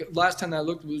 I think last time I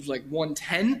looked it was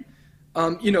 110.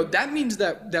 That means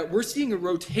that we're seeing a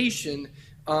rotation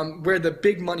where the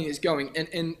big money is going,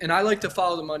 and I like to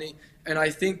follow the money, and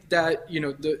I think that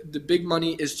the big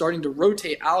money is starting to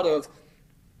rotate out of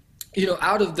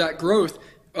that growth,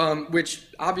 which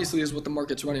obviously is what the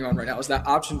market's running on right now, is that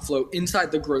option flow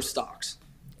inside the growth stocks.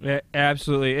 Yeah,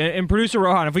 absolutely. And producer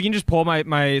Rohan, if we can just pull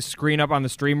my screen up on the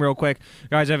stream real quick,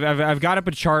 guys, I've got up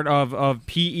a chart of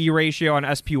PE ratio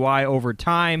on SPY over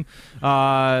time.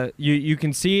 You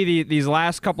can see these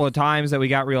last couple of times that we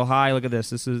got real high. Look at this.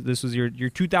 This was your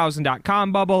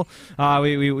 2000.com bubble.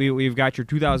 We've got your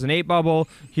 2008 bubble.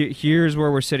 Here's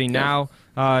where we're sitting now.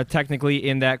 Technically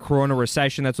in that corona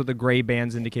recession. That's what the gray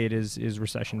bands indicate is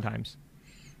recession times.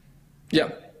 Yeah.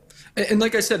 And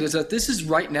like I said, is that this is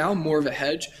right now more of a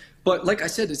hedge, But like I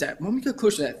said, is that when we get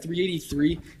closer to that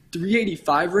 383,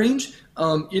 385 range,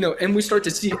 and we start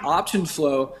to see option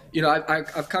flow,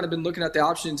 I've kind of been looking at the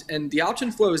options, and the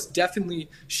option flow has definitely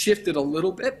shifted a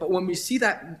little bit. But when we see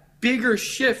that bigger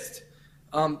shift,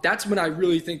 that's when I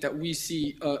really think that we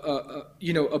see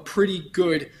a pretty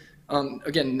good,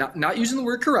 again, not using the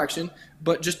word correction,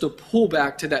 but just a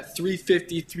pullback to that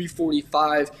 350,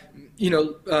 345,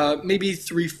 maybe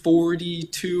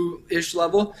 342-ish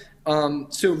level.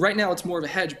 So right now it's more of a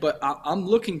hedge, but I'm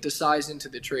looking to size into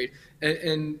the trade,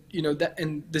 and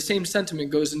the same sentiment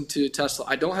goes into Tesla.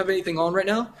 I don't have anything on right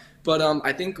now, but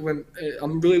I think when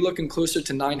I'm really looking closer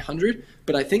to 900.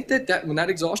 But I think that when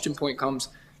that exhaustion point comes,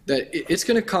 that it's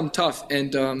going to come tough,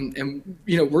 and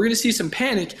we're going to see some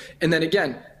panic, and then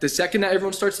again, the second that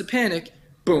everyone starts to panic,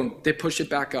 boom, they push it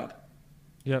back up.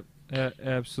 Yep,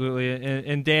 absolutely.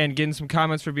 And Dan, getting some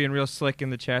comments for being real slick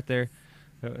in the chat there.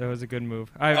 That was a good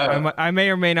move. I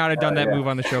may or may not have done that move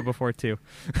on the show before too.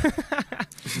 I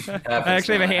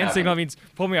actually have a hand signal. Means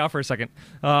pull me off for a second.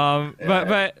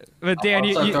 But Dan,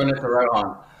 I'll start throwing it to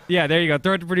Rohan. Yeah, there you go.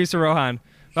 Throw it to producer Rohan.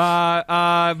 But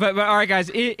all right, guys.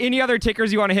 Any other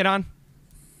tickers you want to hit on?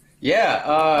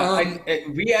 Yeah,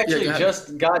 we actually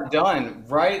just got done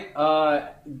right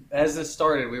as this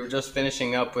started. We were just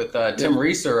finishing up with Tim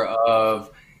Reeser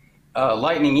of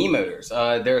Lightning E-Motors.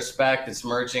 They're a SPAC that's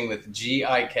merging with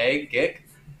GIK,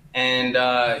 and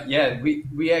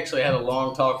we actually had a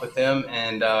long talk with him,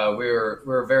 and we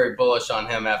were very bullish on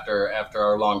him after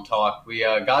our long talk. We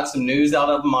got some news out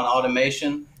of him on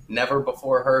automation. Never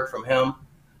before heard from him,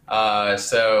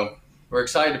 so we're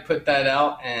excited to put that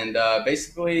out. And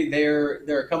basically, they're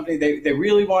a company. They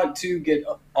really want to get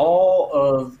all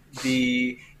of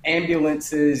the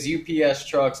ambulances, UPS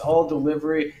trucks, all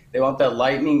delivery. They want that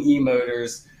Lightning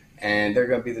E-Motors, and they're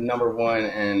going to be the number one,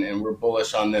 and we're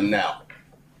bullish on them now.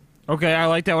 Okay, I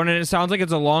like that one, and it sounds like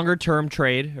it's a longer-term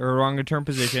trade or a longer-term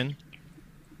position.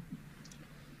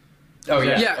 Oh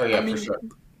yeah, I mean, for sure.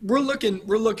 We're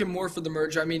looking more for the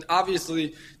merger. I mean,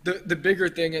 obviously, the bigger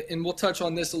thing, and we'll touch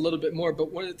on this a little bit more,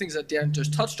 but one of the things that Dan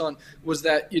just touched on was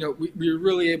that we were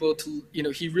really able to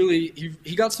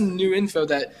he got some new info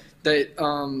that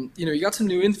he got some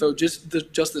new info just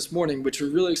this morning, which we're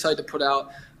really excited to put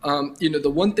out.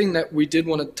 The one thing that we did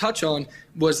want to touch on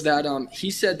was that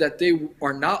he said that they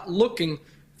are not looking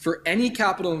for any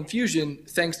capital infusion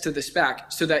thanks to the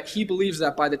SPAC, so that he believes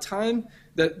that by the time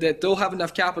that they'll have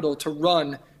enough capital to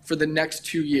run for the next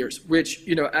 2 years, which,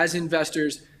 as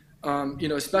investors,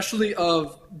 especially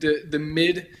of the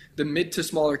mid to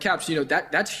smaller caps,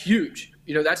 that's huge.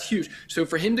 That's huge. So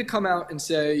for him to come out and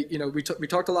say, we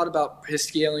talked a lot about his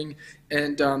scaling,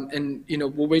 and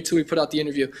we'll wait till we put out the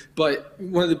interview. But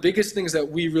one of the biggest things that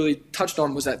we really touched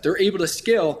on was that they're able to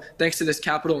scale thanks to this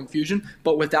capital infusion,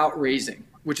 but without raising,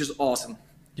 which is awesome.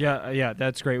 Yeah,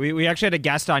 that's great. We actually had a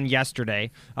guest on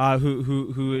yesterday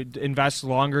who invests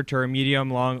longer term, medium,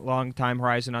 long time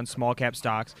horizon on small cap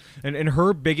stocks, and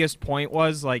her biggest point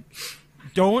was like,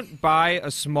 don't buy a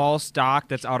small stock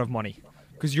that's out of money,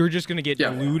 because you're just going to get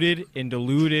diluted and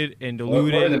diluted and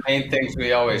diluted. One of the main things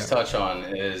we always touch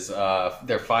on is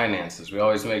their finances. We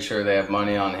always make sure they have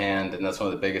money on hand, and that's one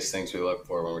of the biggest things we look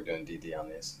for when we're doing DD on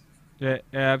these. Yeah,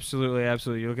 absolutely.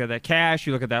 You look at that cash,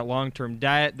 you look at that long-term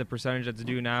debt, the percentage that's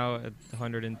due now at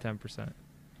 110%.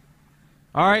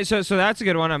 All right, so that's a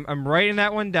good one. I'm writing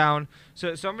that one down.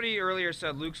 So somebody earlier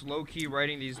said Luke's low-key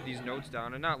writing these notes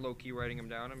down. I'm not low-key writing them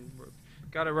down. I'm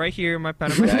got it right here in my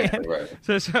pen in my hand. Right.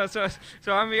 So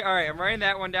I'm all right. I'm writing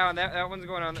that one down. That one's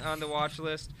going on the watch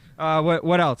list.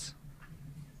 What else?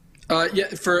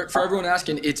 For everyone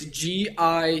asking, it's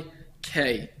GIK.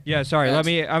 Yeah, sorry. I'm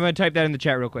gonna type that in the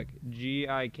chat real quick.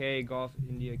 GIK Golf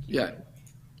India Kilo. Yeah.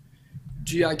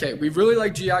 GIK. We really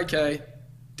like GIK.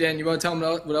 Dan, you want to tell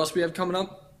them what else we have coming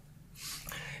up?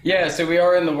 Yeah, so we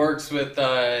are in the works with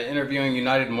interviewing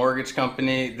United Mortgage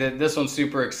Company. This one's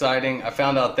super exciting. I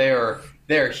found out they're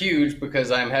huge because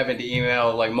I'm having to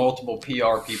email like multiple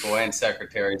PR people and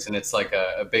secretaries, and it's like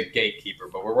a big gatekeeper.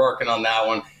 But we're working on that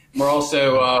one. We're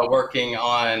also working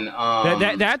on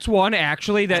that's one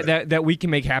actually that we can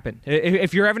make happen.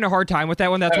 If you're having a hard time with that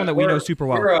one, that's one that we know super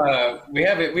well. We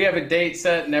have a date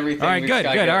set and everything. All right, good.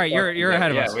 All right, you're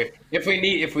ahead of us. If we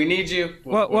need you,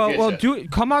 we'll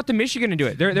come out to Michigan and do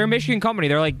it. They're a Michigan company.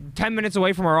 They're like 10 minutes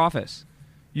away from our office.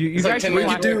 You it's guys like 10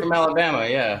 minutes away from Alabama,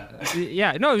 yeah.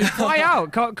 Yeah, no, just fly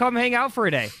out. Come hang out for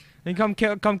a day, and come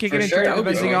kick it into the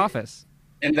Benzinga office.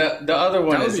 And the other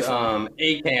one is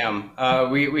ACAM.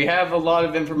 We have a lot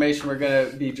of information we're going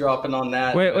to be dropping on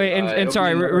that. Wait, and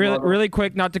sorry, really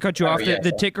quick, not to cut you off.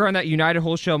 The ticker on that United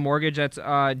Wholesale Mortgage, that's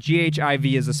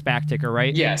GHIV is a SPAC ticker,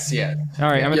 right? Yes. All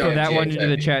right, I'm going to throw that one into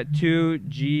the chat too.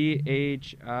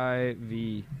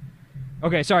 GHIV.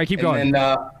 Okay, sorry, keep going.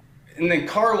 And then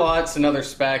Carlot's another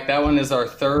SPAC. That one is our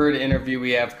third interview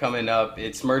we have coming up.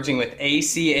 It's merging with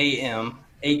ACAM.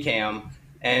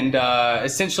 And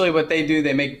essentially what they do,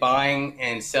 they make buying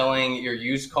and selling your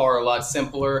used car a lot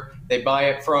simpler. They buy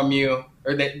it from you,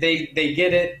 or they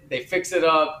get it, they fix it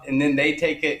up, and then they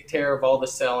take care of all the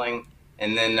selling.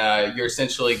 And then you're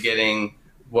essentially getting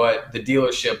what the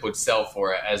dealership would sell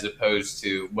for it as opposed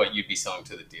to what you'd be selling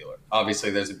to the dealer. Obviously,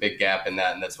 there's a big gap in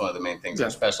that, and that's one of the main things they're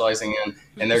specializing in.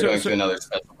 And they're going to another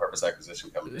special purpose acquisition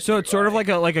company. So it's sort of like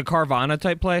a Carvana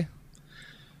type play?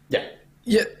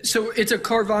 Yeah, so it's a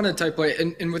Carvana type play,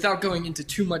 and without going into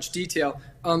too much detail,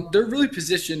 they're really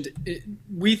positioned.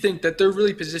 We think that they're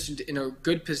really positioned in a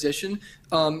good position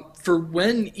for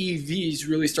when EVs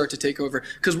really start to take over.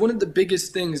 Because one of the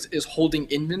biggest things is holding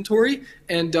inventory,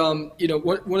 and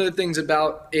one of the things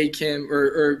about ACAM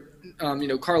or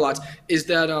car lots is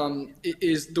that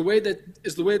is the way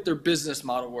that their business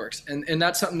model works, and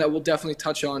that's something that we'll definitely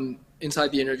touch on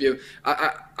inside the interview.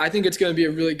 I think it's going to be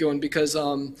a really good one because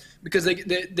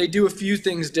they do a few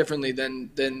things differently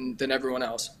than everyone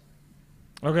else.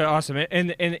 Okay, awesome. And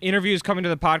the interview is coming to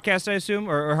the podcast, I assume,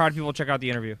 or how do people check out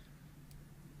the interview?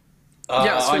 So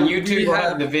on YouTube, we'll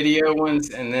have the video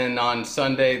ones, and then on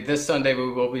this Sunday,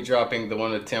 we will be dropping the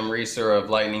one with Tim Reeser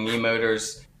of Lightning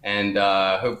E-Motors, and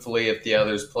hopefully if the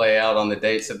others play out on the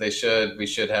dates that they should, we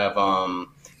should have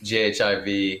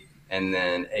GHIV and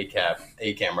then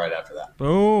ACAM right after that.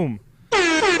 Boom.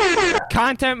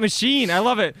 Content machine. I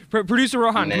love it. Producer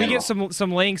Rohan, can we get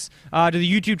some links to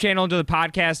the YouTube channel and to the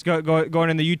podcast going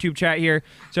in the YouTube chat here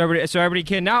so everybody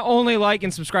can not only like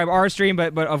and subscribe our stream,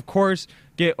 but of course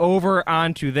get over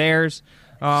onto theirs.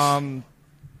 Guys,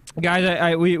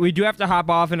 we do have to hop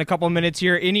off in a couple of minutes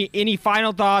here. Any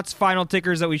final thoughts, final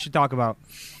tickers that we should talk about?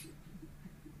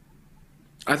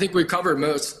 I think we covered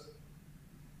most.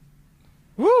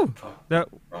 Woo!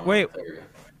 Wait,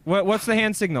 what's the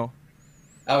hand signal?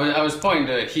 I was pointing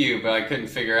to Hugh, but I couldn't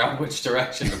figure out which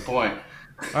direction to point. All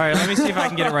right, let me see if I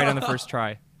can get it right on the first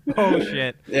try. Oh,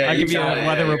 shit. Yeah, I can be a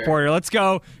weather reporter. Let's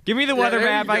go. Give me the weather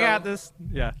map. I got this.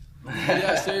 Yeah.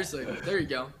 Yeah, seriously. There you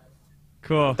go.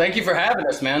 Cool. Thank you for having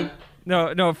us, man.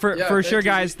 No, for sure,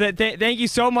 guys. Thank you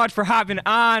so much for hopping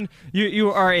on.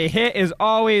 You are a hit as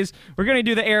always. We're gonna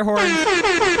do the air horns,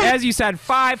 as you said,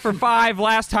 5 for 5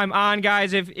 last time on,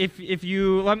 guys. If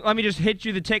you let me just hit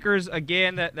you the tickers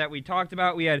again that we talked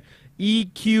about. We had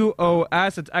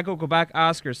EQOS. It's Echo Quebec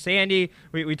Oscar Sandy.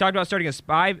 We talked about starting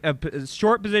a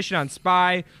short position on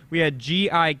SPY. We had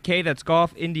GIK. That's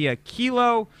Golf India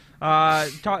Kilo.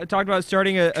 Talked about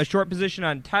starting a short position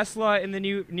on Tesla in the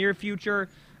near future.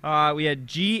 We had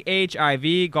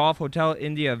GHIV, Golf Hotel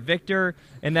India Victor,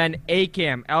 and then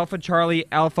ACAM, Alpha Charlie,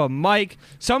 Alpha Mike.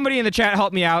 Somebody in the chat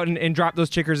help me out and drop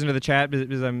those tickers into the chat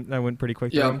because I went pretty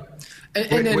quick. Yeah. And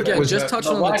then again, just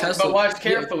touching on the Tesla. But watch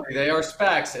carefully. Yeah. They are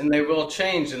SPACs, and they will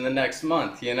change in the next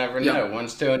month. You never know.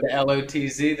 One's doing the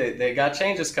LOTZ. They got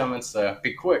changes coming, so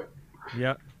be quick.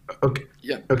 Yep. Okay.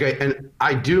 Yeah. Okay. And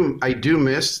I do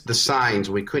miss the signs.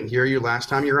 We couldn't hear you last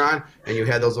time you were on, and you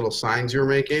had those little signs you were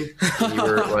making. And you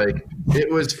were like, it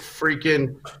was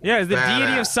freaking. Yeah, it's the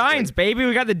deity of signs, baby.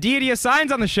 We got the deity of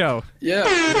signs on the show.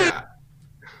 Yeah.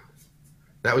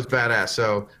 That was badass.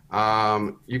 So,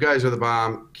 you guys are the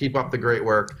bomb. Keep up the great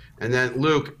work. And then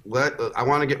Luke, I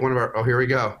want to get one of our. Oh, here we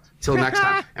go. Till next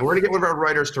time. And we're gonna get one of our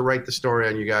writers to write the story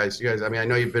on you guys. I mean, I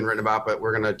know you've been written about, but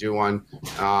we're gonna do one.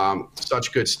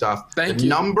 Such good stuff. Thank you.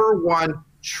 Number one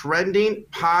trending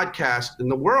podcast in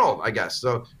the world, I guess.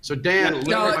 So Dan,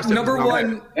 number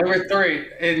one, number 3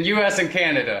 in U.S. and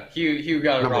Canada. Hugh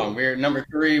got it wrong. We're number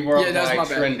 3 worldwide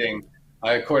trending,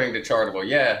 according to Chartable.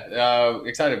 Yeah,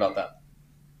 excited about that.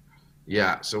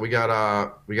 Yeah, so we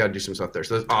gotta do some stuff there.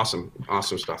 So that's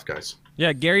awesome stuff, guys.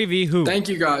 Yeah, Gary V. Who? Thank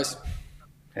you, guys.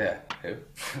 Yeah.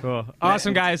 Cool.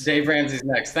 Awesome, guys. Dave Ramsey's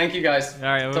next. Thank you, guys. All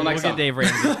right, we'll get Dave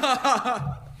Ramsey.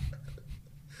 Bye,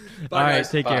 all right, guys.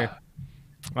 take care.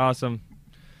 Awesome.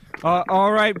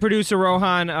 All right, producer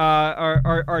Rohan.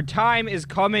 Our time is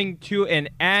coming to an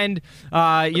end.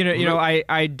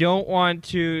 I don't want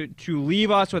to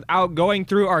leave us without going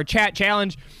through our chat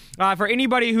challenge. For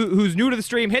anybody who's new to the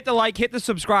stream, hit the like, hit the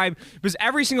subscribe, because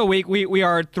every single week we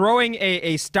are throwing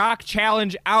a stock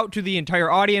challenge out to the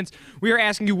entire audience. We are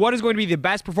asking you what is going to be the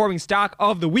best performing stock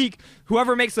of the week.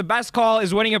 Whoever makes the best call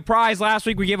is winning a prize. Last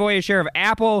week we gave away a share of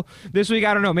Apple. This week,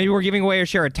 I don't know, maybe we're giving away a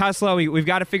share of Tesla. We've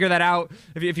got to figure that out.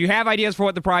 If you have ideas for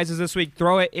what the prize is this week,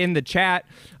 throw it in the chat.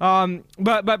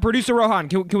 But producer Rohan,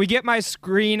 can we get my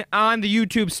screen on the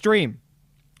YouTube stream?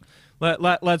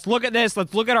 Let's look at this.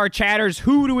 Let's look at our chatters.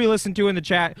 Who do we listen to in the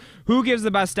chat? Who gives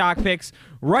the best stock picks?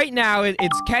 Right now,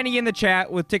 it's Kenny in the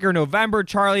chat with ticker November,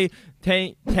 Charlie,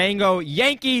 Tango,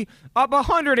 Yankee, up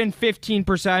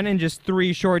 115% in just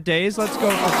 3 short days. Let's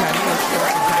go for Kenny.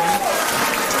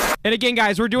 And again,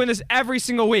 guys, we're doing this every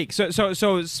single week.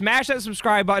 So smash that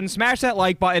subscribe button, smash that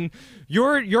like button.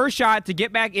 Your shot to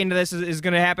get back into this is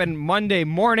going to happen Monday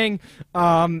morning.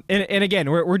 And again,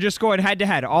 we're just going head to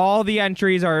head. All the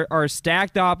entries are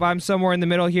stacked up. I'm somewhere in the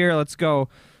middle here. Let's go.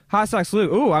 Hot Stocks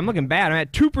Loot. Ooh, I'm looking bad. I'm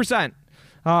at 2%.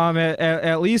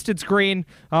 At least it's green.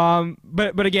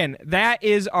 But again, that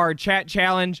is our chat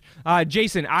challenge.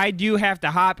 Jason, I do have to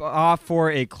hop off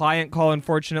for a client call,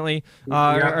 unfortunately.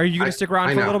 Are you going to stick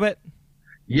around for a little bit?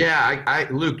 Yeah, I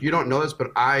Luke, you don't know this,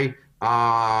 but I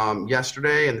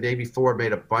yesterday and the day before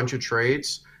made a bunch of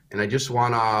trades, and I just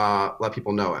want to let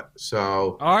people know it.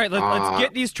 So all right, let's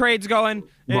get these trades going.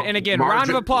 And again,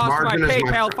 round of applause for my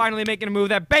PayPal finally making a move.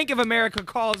 That Bank of America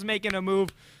call is making a move.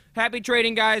 Happy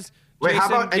trading, guys. Wait,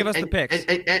 Jason, how about give us the picks.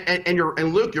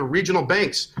 And Luke, your regional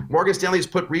banks. Morgan Stanley's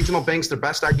put regional banks their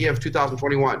best idea of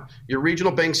 2021. Your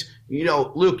regional banks,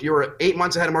 Luke, you were 8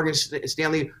 months ahead of Morgan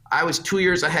Stanley. I was 2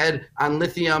 years ahead on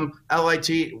lithium, LIT.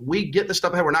 We get the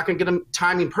stuff ahead. We're not going to get them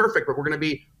timing perfect, but we're going to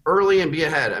be early and be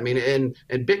ahead. I mean, in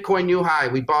Bitcoin new high,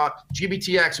 we bought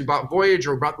GBTX, we bought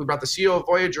Voyager, we brought the CEO of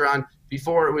Voyager on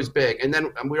before it was big, and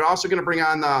then we're also going to bring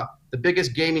on the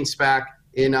biggest gaming SPAC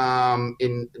in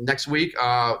next week,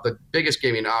 the biggest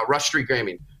gaming, Rush Street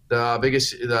Gaming, the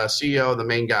CEO, the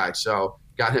main guy. So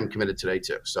got him committed today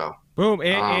too. So boom,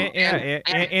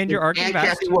 and your ARK and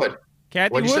Invest. Kathy Wood.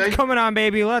 Kathy Wood's coming on,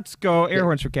 baby. Let's go. Air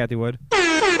horns for Kathy Wood.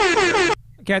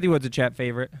 Kathy Wood's a chat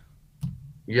favorite.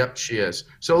 Yep, she is.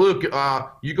 So Luke,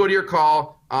 you go to your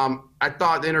call. I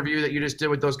thought the interview that you just did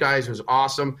with those guys was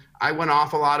awesome. I went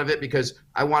off a lot of it because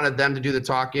I wanted them to do the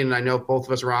talking, and I know both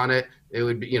of us were on it. It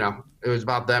would be, it was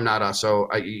about them, not us.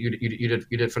 So you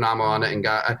did phenomenal on it. And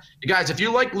you guys, if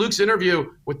you like Luke's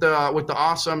interview with the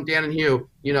awesome Dan and Hugh,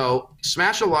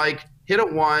 smash a like, hit a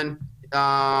 1.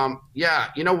 Yeah,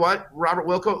 you know what, Robert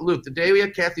Wilco, Luke, the day we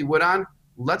had Kathy Wood on,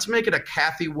 let's make it a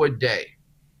Kathy Wood day.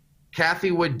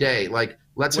 Kathy Wood day, like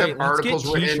let's have articles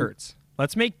written. T-shirts.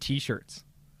 Let's make T-shirts.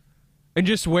 And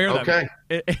just wear them. Okay.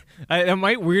 It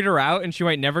might weird her out, and she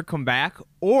might never come back,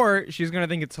 or she's going to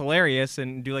think it's hilarious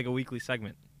and do like a weekly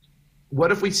segment. What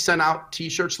if we sent out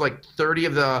T-shirts, like 30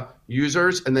 of the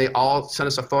users, and they all send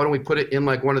us a photo, and we put it in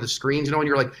like one of the screens, when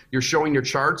you're showing your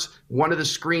charts, one of the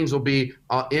screens will be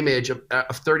an image of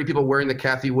 30 people wearing the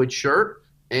Kathy Wood shirt,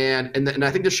 and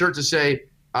I think the shirts to say,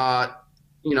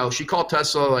 she called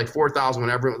Tesla like 4,000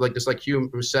 when everyone, like just like Hugh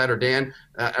said, or Dan,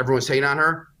 everyone's hating on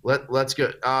her. Let's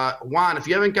go. Juan, if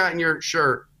you haven't gotten your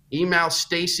shirt, email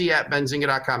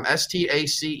Stacy@benzinga.com,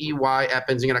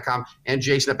 STACEY@benzinga.com, and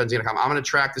Jason@benzinga.com. I'm going to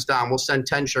track this down. We'll send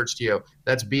 10 shirts to you.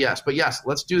 That's BS. But yes,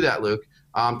 let's do that, Luke.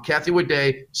 Kathy Wood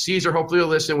Day. Caesar, hopefully you'll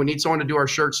listen. We need someone to do our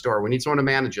shirt store. We need someone to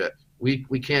manage it. We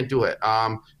can't do it.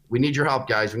 We need your help,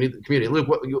 guys. We need the community. Luke,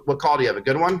 what call do you have? A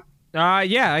good one?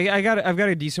 Yeah, I've got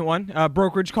a decent one.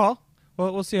 Brokerage call.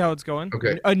 Well, we'll see how it's going.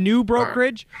 Okay. A new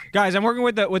brokerage. Right. Guys, I'm working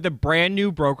with a brand new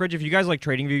brokerage. If you guys like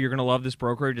TradingView, you're going to love this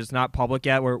brokerage. It's not public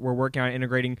yet. We're working on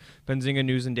integrating Benzinga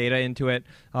news and data into it.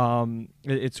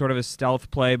 It's sort of a stealth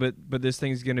play, but this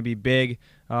thing's going to be big.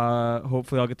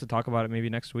 Hopefully I'll get to talk about it maybe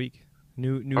next week.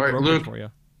 New All right, brokerage Luke, for you.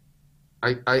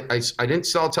 I didn't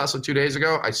sell Tesla 2 days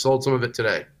ago. I sold some of it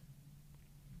today.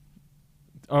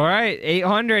 All right,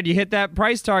 800. You hit that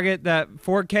price target, that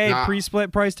 4K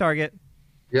pre-split price target.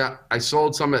 Yeah, I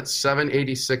sold some at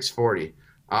 786.40.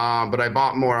 But I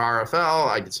bought more RFL.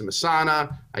 I did some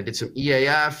Asana. I did some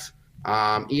EAF,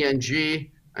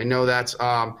 ENG. I know that's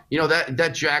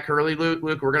that Jack Hurley, Luke.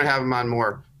 We're gonna have him on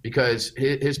more because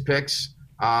his picks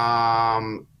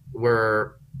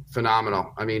were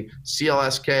phenomenal. I mean,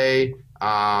 CLSK,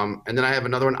 and then I have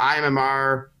another one,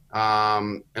 IMMR.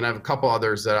 And I have a couple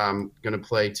others that I'm going to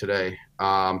play today.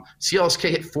 CLSK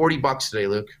hit $40 today,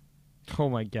 Luke. Oh,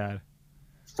 my God.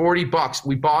 $40.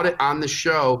 We bought it on the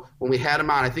show when we had him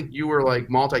on. I think you were like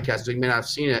multicast, so you may not have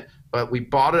seen it, but we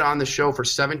bought it on the show for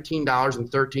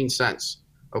 $17.13.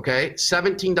 Okay,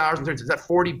 $17.30. Is that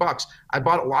 $40? I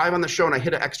bought it live on the show and I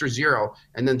hit an extra zero.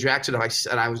 And then Jack said,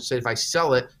 I would say if I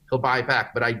sell it, he'll buy it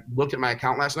back. But I looked at my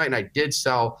account last night and I did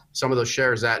sell some of those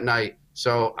shares that night.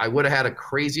 So I would have had a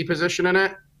crazy position in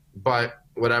it, but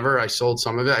whatever. I sold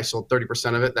some of it. I sold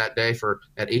 30% of it that day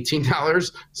at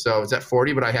 $18. So it's at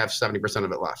 40, but I have 70%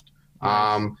 of it left.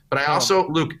 Nice. But I also,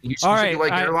 Luke, you said you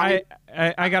like airline.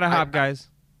 I gotta hop, guys.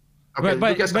 Okay,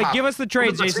 but give us the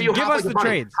trades, Luke, Jason. Give us the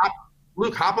trades.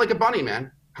 Luke, hop like a bunny,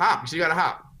 man. Hop. So you gotta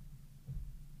hop.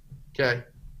 Okay.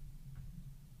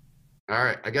 All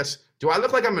right. I guess. Do I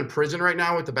look like I'm in prison right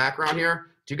now with the background here?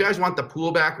 Do you guys want the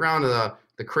pool background of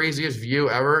the craziest view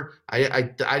ever? I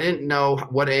didn't know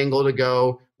what angle to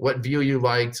go, what view you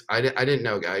liked. I didn't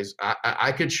know, guys.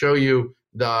 I could show you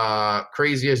the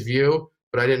craziest view,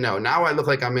 but I didn't know. Now I look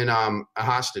like I'm in a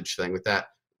hostage thing with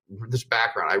this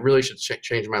background. I really should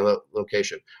change my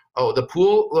location. Oh, the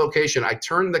pool location. I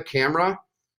turned the camera.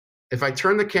 If I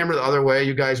turn the camera the other way,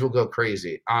 you guys will go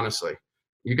crazy. Honestly,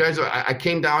 you guys. I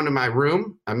came down to my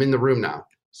room. I'm in the room now.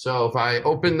 So if I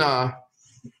open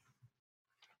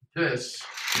this,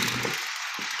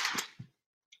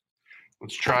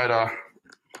 let's try to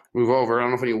move over. I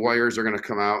don't know if any wires are going to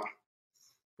come out,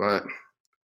 but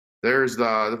there's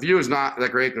the view is not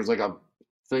that great. There's like a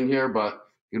thing here, but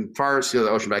you can far see the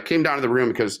ocean. But I came down to the room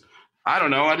because I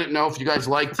don't know. I didn't know if you guys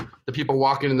liked the people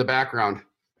walking in the background,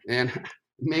 and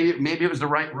maybe it was the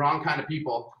wrong kind of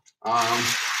people,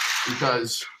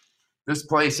 because this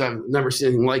place I've never seen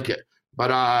anything like it. But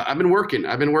I've been working.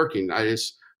 I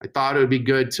thought it would be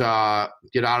good to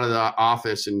get out of the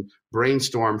office and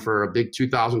brainstorm for a big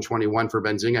 2021 for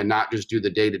Benzinga and not just do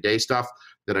the day-to-day stuff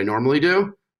that I normally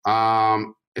do.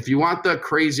 If you want the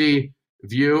crazy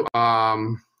view,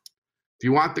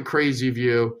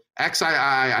 XII,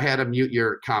 I had to mute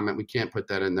your comment. We can't put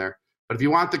that in there. But if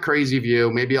you want the crazy view,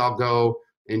 maybe I'll go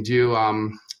and do a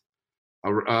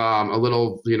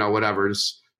little, whatever.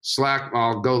 Just Slack.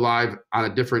 I'll go live on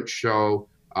a different show.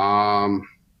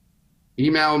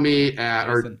 Email me at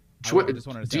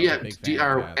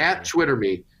at Twitter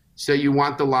me. Say you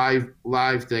want the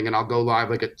live thing, and I'll go live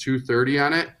like at 2:30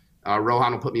 on it.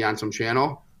 Rohan will put me on some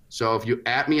channel. So if you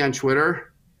at me on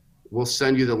Twitter, we'll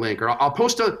send you the link, or I'll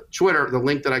post to Twitter the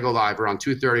link that I go live around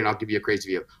 2:30, and I'll give you a crazy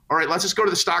view. All right, let's just go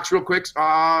to the stocks real quick.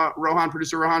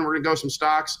 Producer Rohan, we're gonna go some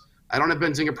stocks. I don't have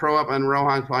Benzinga Pro up, and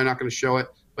Rohan's probably not gonna show it.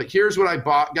 But here's what I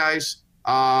bought, guys.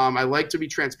 I like to be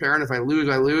transparent. If I lose,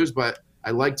 I lose, but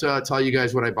I like to tell you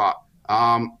guys what I bought.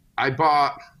 I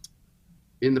bought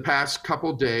in the past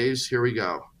couple days. Here we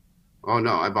go. Oh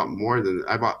no, I bought more than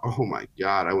I bought. Oh my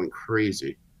God, I went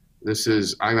crazy.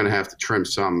 I'm gonna have to trim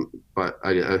some, but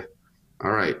all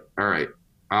right. All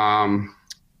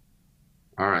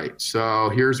right. So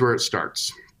here's where it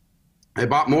starts. I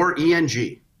bought more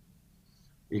ENG.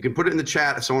 You can put it in the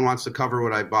chat if someone wants to cover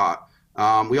what I bought.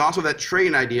 We also have that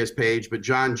trading ideas page, but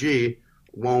John G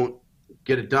won't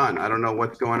get it done. I don't know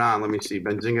what's going on. Let me see.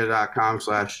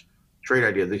 Benzinga.com/trade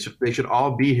ideas. They should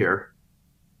all be here,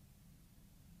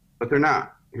 but they're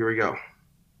not. Here we go.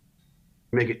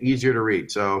 Make it easier to read.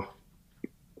 So,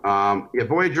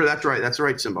 Voyager. That's right. That's the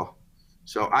right symbol.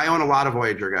 So I own a lot of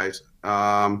Voyager, guys.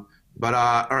 All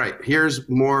right. Here's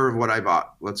more of what I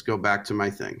bought. Let's go back to my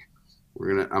thing.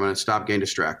 I'm gonna stop getting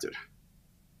distracted.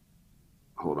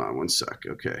 Hold on one sec.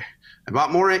 Okay. I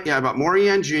bought more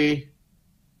ENG.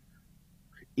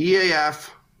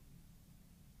 EAF,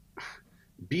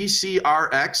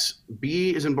 BCRX,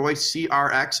 B is in boy,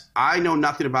 CRX. I know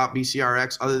nothing about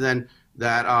BCRX other than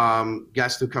that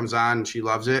guest who comes on and she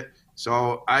loves it.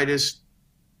 So I just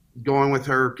going with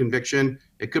her conviction.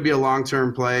 It could be a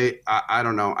long-term play. I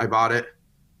don't know. I bought it.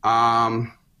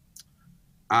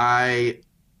 I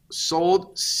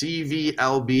sold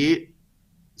CVLB.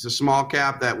 It's a small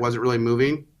cap that wasn't really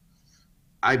moving.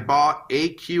 I bought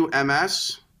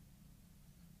AQMS.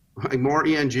 More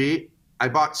ENG. I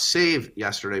bought Save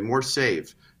yesterday, more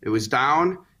Save. It was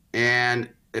down, and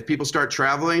if people start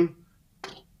traveling,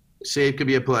 Save could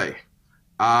be a play.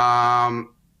 I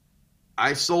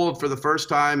sold for the first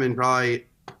time in probably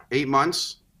 8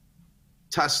 months,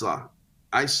 Tesla.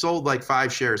 I sold like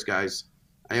 5 shares, guys.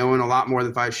 I own a lot more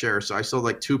than 5 shares, so I sold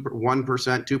like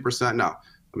 1%, 2%. No,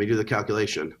 let me do the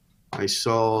calculation. I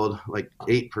sold like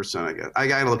 8%, I guess. I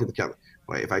got to look at the calculation.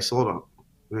 Wait, if I sold it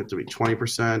have to be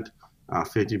 20%,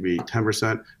 50 be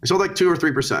 10%. I sold like 2 or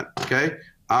 3%. Okay.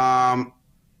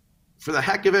 For the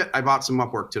heck of it, I bought some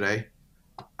Upwork today.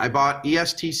 I bought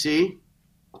ESTC,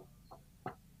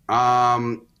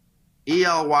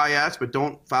 ELYS, but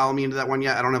don't follow me into that one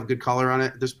yet. I don't have a good color on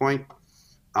it at this point.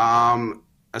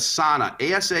 Asana,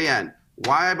 ASAN.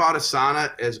 Why I bought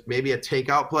Asana is maybe a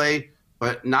takeout play.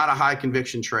 but not a high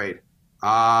conviction trade.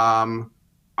 RFL,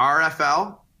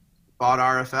 bought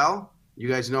RFL. You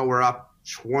guys know we're up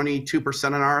 22%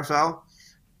 on RFL.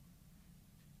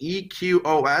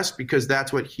 EQOS, because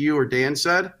that's what Hugh or Dan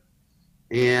said.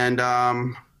 And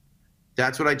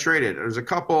that's what I traded. There's a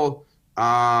couple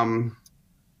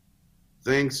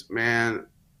things, man.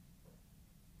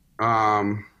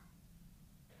 Yeah,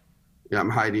 I'm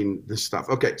hiding this stuff.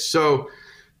 Okay, so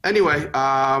anyway,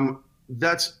 I'm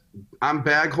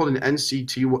bag holding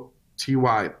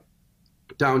NCTY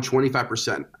down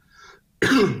 25%.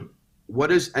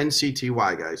 What is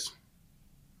NCTY, guys?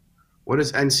 What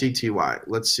is NCTY?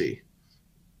 Let's see.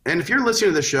 And if you're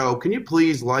listening to the show, can you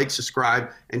please like,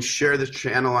 subscribe, and share this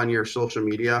channel on your social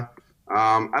media?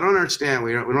 I don't understand.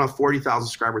 We don't have 40,000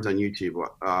 subscribers on YouTube.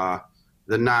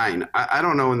 The 9. I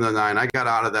don't know in the 9. I got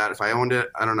out of that. If I owned it,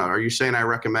 I don't know. Are you saying I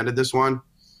recommended this one?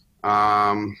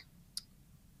 Yeah,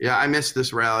 I missed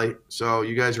this rally. So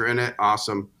you guys are in it.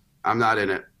 Awesome. I'm not in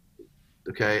it.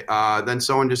 Okay. Then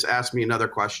someone just asked me another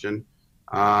question.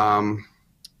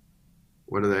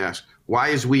 What do they ask? Why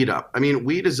is weed up? I mean,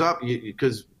 weed is up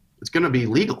because it's going to be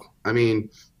legal. I mean,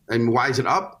 and why is it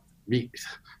up? Because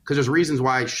there's reasons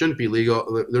why it shouldn't be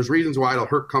legal. There's reasons why it'll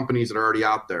hurt companies that are already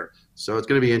out there. So it's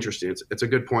going to be interesting. It's a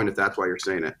good point if that's why you're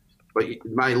saying it. But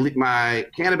my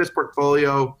cannabis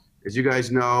portfolio, as you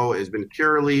guys know, has been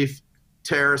Curaleaf,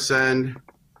 Terrascend.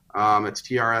 It's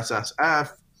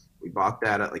TRSSF. We bought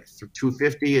that at like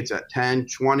 $250. It's at $10,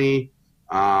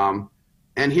 $20.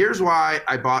 And here's why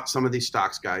I bought some of these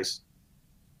stocks, guys.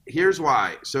 Here's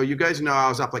why. So you guys know I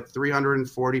was up like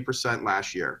 340%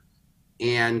 last year.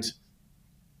 And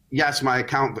yes, my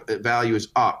account value is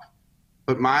up.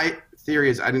 But my theory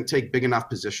is I didn't take big enough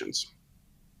positions.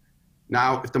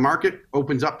 Now, if the market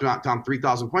opens up down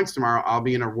 3,000 points tomorrow, I'll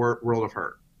be in a world of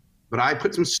hurt. But I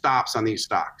put some stops on these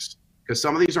stocks because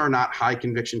some of these are not high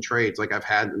conviction trades like I've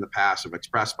had in the past of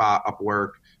ExpressBot,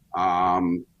 Upwork,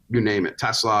 you name it,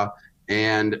 Tesla.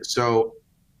 And so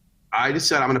I just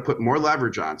said I'm going to put more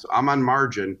leverage on. So I'm on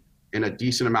margin in a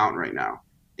decent amount right now.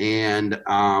 And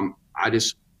I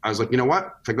was like, you know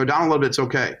what? If I go down a little bit, it's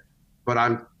okay.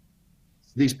 But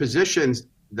these positions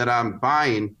that I'm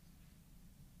buying,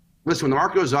 listen, when the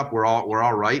market goes up, we're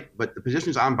all right. But the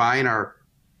positions I'm buying are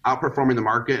outperforming the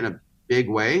market in a big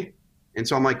way. And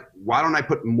so I'm like, why don't I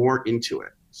put more into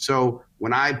it? So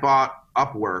when I bought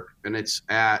Upwork and it's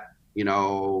at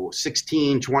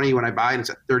 16, 20, when I buy it, it's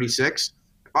at 36.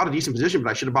 I bought a decent position, but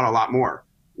I should have bought a lot more.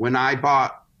 When I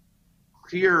bought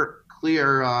CLSK,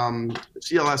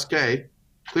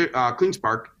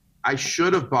 CleanSpark, I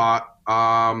should have bought,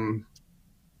 I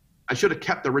should have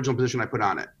kept the original position I put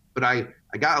on it. But I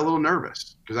got a little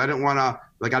nervous because I didn't want to,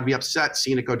 I'd be upset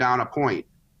seeing it go down a point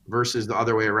versus the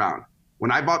other way around. When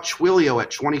I bought Twilio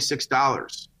at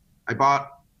 $26, I bought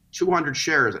 200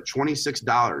 shares at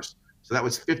 $26. So that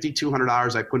was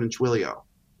 $5,200 I put in Twilio.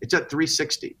 It's at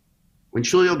 $360. When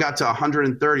Twilio got to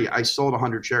 130, I sold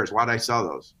 100 shares. Why did I sell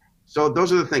those? So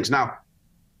those are the things. Now,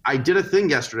 I did a thing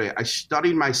yesterday. I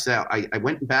studied my sale. I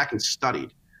went back and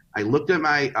studied. I looked at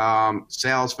my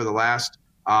sales for the last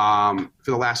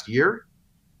year,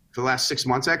 for the last 6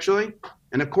 months actually.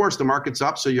 And of course, the market's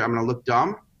up, so I'm going to look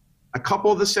dumb. A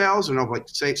couple of the sales,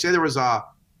 say there was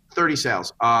 30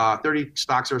 sales, 30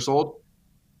 stocks are sold.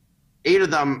 8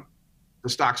 of them, the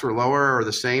stocks were lower or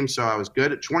the same, so I was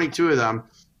good. At 22 of them,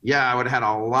 I would have had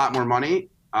a lot more money.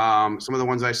 Some of the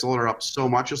ones I sold are up so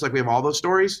much, just like we have all those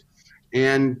stories.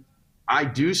 And I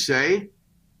do say,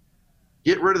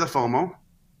 get rid of the FOMO.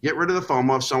 Get rid of the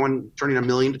FOMO of someone turning $1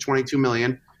 million to $22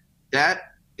 million. That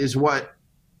is what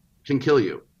can kill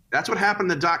you. That's what happened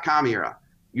in the .com era.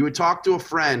 You would talk to a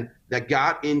friend that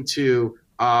got into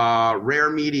Rare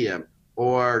Medium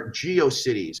or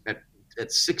GeoCities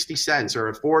at 60 cents or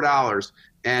at $4,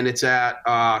 and it's at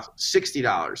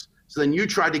 $60. So then you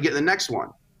tried to get the next one.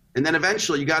 And then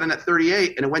eventually you got in at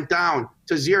 38 and it went down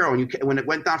to 0. And when it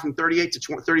went down from 38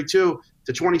 to 32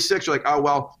 to 26, you're like, oh,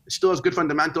 well, it still has good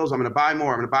fundamentals. I'm going to buy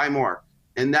more. I'm going to buy more.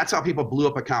 And that's how people blew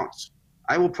up accounts.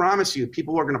 I will promise you,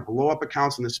 people are going to blow up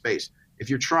accounts in this space. If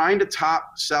you're trying to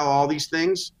top sell all these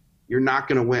things, you're not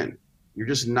going to win. You're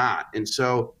just not. And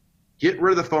so get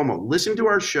rid of the FOMO. Listen to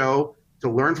our show to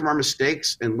learn from our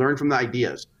mistakes and learn from the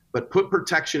ideas, but put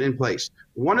protection in place.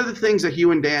 One of the things that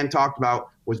Hugh and Dan talked about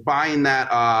was buying that,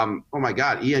 oh my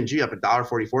God, ENG up at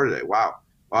 $1.44 today. Wow.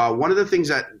 One of the things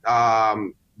that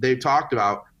they talked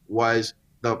about was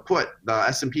the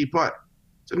S&P put.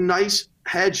 It's a nice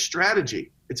hedge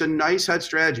strategy. It's a nice hedge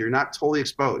strategy. You're not totally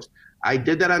exposed. I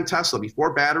did that on Tesla.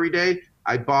 Before battery day,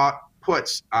 I bought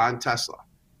puts on Tesla.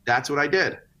 That's what I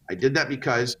did. I did that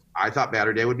because I thought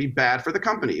Battery Day would be bad for the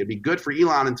company. It'd be good for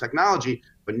Elon and technology,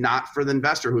 but not for the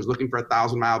investor who's looking for a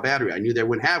 1,000-mile battery. I knew they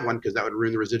wouldn't have one because that would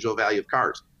ruin the residual value of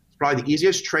cars. It's probably the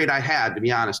easiest trade I had, to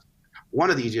be honest. One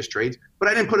of the easiest trades, but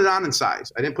I didn't put it on in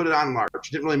size. I didn't put it on in large. It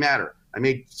didn't really matter. I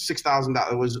made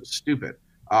 $6,000. It was stupid.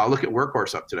 Look at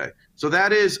Workhorse up today. So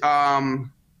that is, will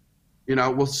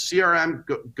CRM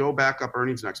go back up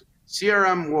earnings next week?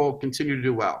 CRM will continue to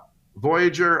do well.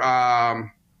 Voyager,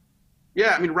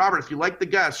 Robert, if you like the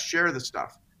guest, share the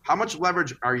stuff. How much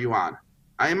leverage are you on?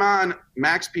 I am on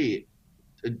Max P.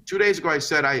 2 days ago, I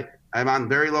said I'm on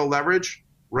very low leverage.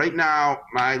 Right now,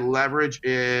 my leverage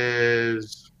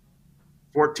is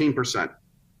 14%.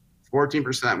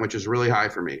 14%, which is really high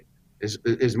for me.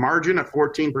 Is margin at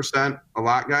 14% a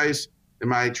lot, guys, in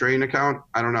my trading account?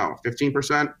 I don't know.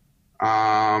 15%?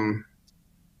 I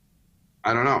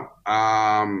don't know.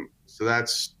 So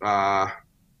that's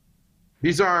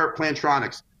these are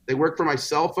Plantronics. They work for my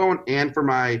cell phone and for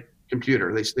my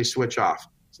computer. They switch off.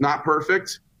 It's not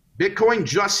perfect. Bitcoin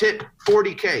just hit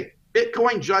 40K.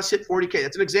 Bitcoin just hit 40K.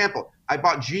 That's an example. I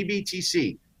bought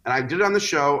GBTC, and I did it on the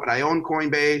show, and I own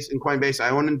Coinbase. In Coinbase, I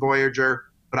own in Voyager,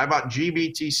 but I bought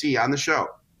GBTC on the show.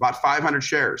 Bought 500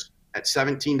 shares at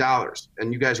 $17.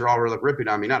 And you guys are all really ripping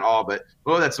on me. Not all, but,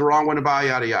 that's the wrong one to buy,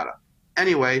 yada, yada.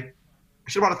 Anyway, I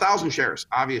should have bought 1,000 shares,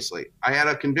 obviously. I had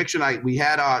a conviction. We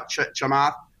had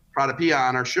Chamath Pradipia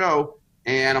on our show,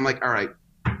 and I'm like, all right,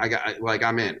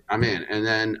 I'm in. And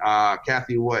then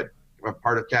Kathy Wood, a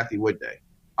part of Kathy Wood Day.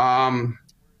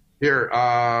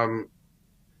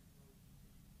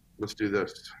 Let's do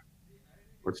this.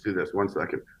 1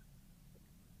 second.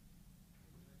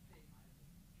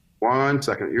 1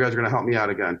 second. You guys are going to help me out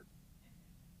again.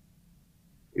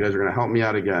 You guys are going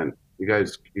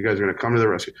to come to the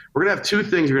rescue. We're going to have 2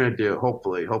 things we're going to do.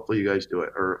 Hopefully you guys do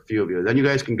it, or a few of you. Then you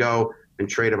guys can go and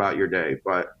trade about your day.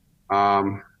 But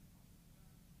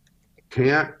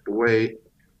can't wait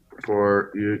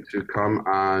for you to come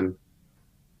on.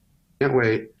 Can't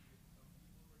wait.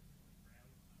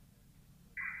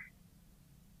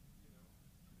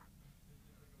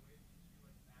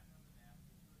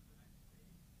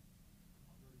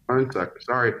 One sec.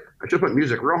 Sorry. I should put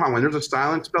music. Rohan, when there's a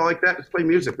silent spell like that, just play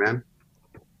music, man.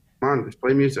 Come on, just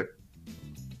play music.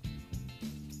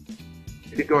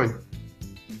 Keep going.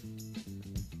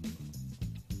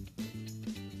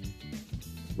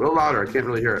 A little louder. I can't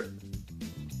really hear it.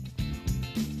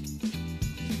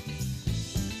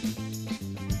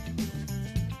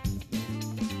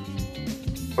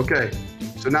 Okay.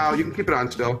 So now you can keep it on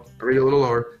still. I'll read it a little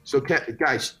lower. So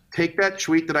guys, take that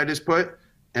tweet that I just put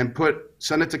and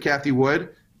send it to Kathy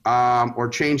Wood, or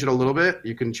change it a little bit.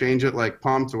 You can change it like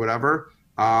pumped or whatever.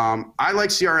 I like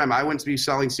CRM. I wouldn't be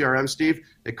selling CRM, Steve.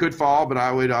 It could fall, but I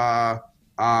would, I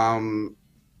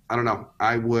don't know.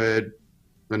 I would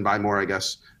then buy more, I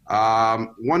guess.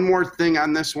 One more thing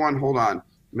on this one. Hold on.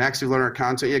 Max, learn our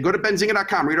content. Yeah, go to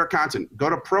benzinga.com, read our content. Go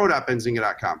to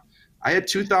pro.benzinga.com. I had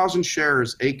 2,000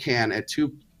 shares, ACAN at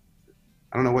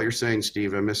I don't know what you're saying,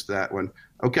 Steve. I missed that one.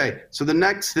 Okay, so the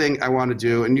next thing I want to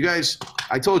do, and you guys,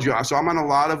 I told you, so I'm on a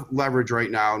lot of leverage right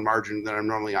now in margin that I'm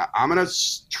normally on. I'm going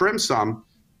to trim some,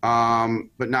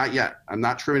 but not yet. I'm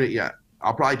not trimming it yet.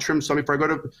 I'll probably trim some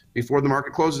before the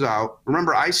market closes out.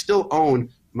 Remember, I still own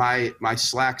my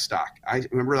Slack stock. I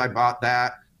bought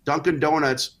that. Dunkin'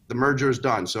 Donuts, the merger is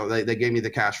done, so they gave me the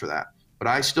cash for that. But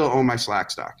I still own my Slack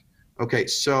stock. Okay,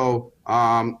 so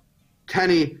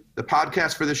Kenny, the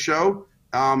podcast for the show,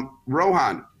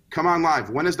 Rohan, come on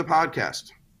live. When is the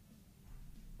podcast?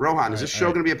 Rohan, is this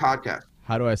show going to be a podcast?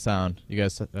 How do I sound? You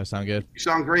guys sound good? You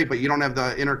sound great, but you don't have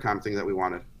the intercom thing that we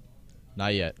wanted.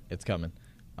 Not yet. It's coming.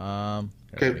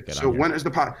 Okay, so when is the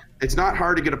pod? It's not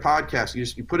hard to get a podcast.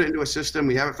 You put it into a system.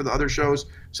 We have it for the other shows.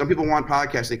 Some people want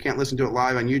podcasts. They can't listen to it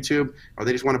live on YouTube, or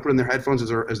they just want to put it in their headphones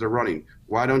as they're running.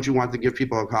 Why don't you want to give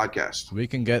people a podcast? We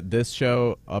can get this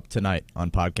show up tonight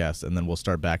on podcast, and then we'll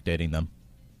start backdating them.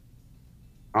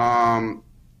 Do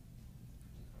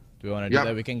we want to do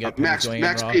that? We can get Max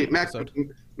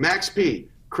P.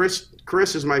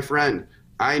 Chris is my friend.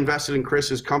 I invested in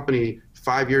Chris's company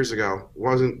 5 years ago.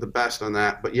 Wasn't the best on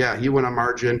that, but yeah, he went on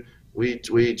margin. We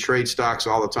trade stocks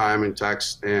all the time and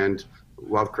text, and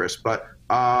love Chris. But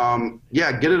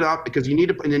yeah, get it up because you need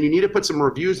to, and then you need to put some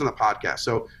reviews on the podcast.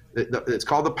 So it's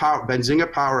called the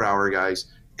Benzinga Power Hour, guys.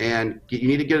 And you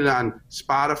need to get it on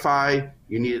Spotify.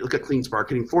 You need to look at CleanSpark.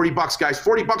 Getting $40, guys.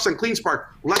 $40 on CleanSpark.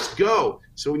 Let's go.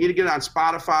 So we need to get it on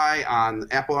Spotify, on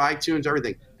Apple iTunes,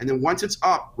 everything. And then once it's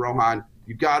up, Rohan,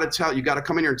 you got to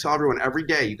come in here and tell everyone every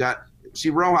day.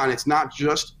 See, Rohan, it's not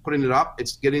just putting it up.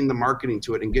 It's getting the marketing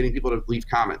to it and getting people to leave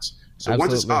comments. So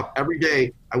once it's Absolutely. up every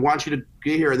day, I want you to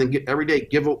get here and then every day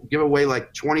give away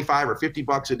like 25 or 50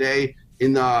 bucks a day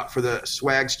for the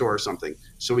swag store or something,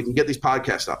 so we can get these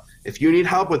podcasts up. If you need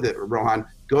help with it, Rohan,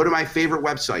 go to my favorite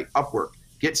website, Upwork.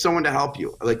 Get someone to help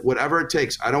you, like whatever it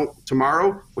takes.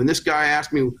 Tomorrow when this guy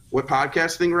asked me what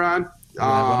podcast thing we're on,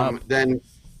 then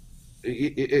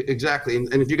exactly.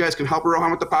 And if you guys can help Rohan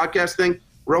with the podcast thing,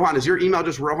 Rohan, is your email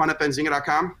just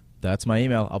rohan@benzinga.com? That's my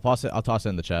email. I'll toss it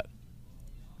in the chat.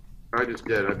 I just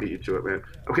did. I beat you to it, man.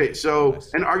 Okay, so,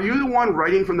 and are you the one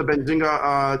writing from the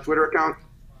Benzinga Twitter account?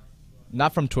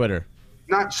 Not from Twitter.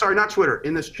 Not Twitter,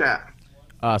 in this chat.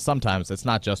 Sometimes. It's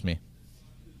not just me.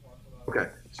 Okay,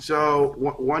 so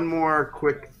one more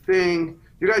quick thing.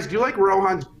 You guys, do you like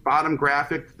Rohan's bottom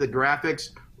graphic, the graphics?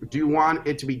 Do you want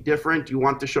it to be different? Do you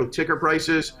want to show ticker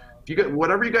prices?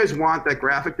 Whatever you guys want that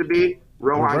graphic to be,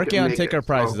 Rohan We're working can on make ticker it.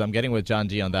 prices. So, I'm getting with John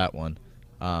G on that one.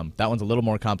 That one's a little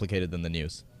more complicated than the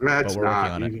news. That's but we're working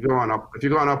not. on it. If you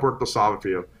go on Upwork, they'll solve it for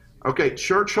you. Okay,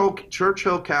 Churchill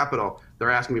Capital.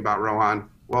 They're asking me about Rohan.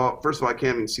 Well, first of all, I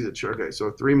can't even see the chart. Okay,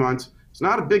 so 3 months. It's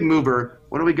not a big mover.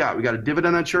 What do we got? We got a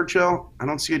dividend on Churchill. I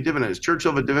don't see a dividend. Is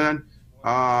Churchill a dividend?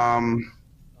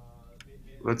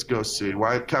 Let's go see.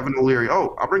 Why Kevin O'Leary?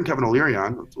 Oh, I'll bring Kevin O'Leary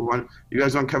on. You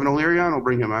guys want Kevin O'Leary on? I'll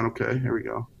bring him on. Okay, here we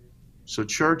go. So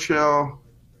Churchill.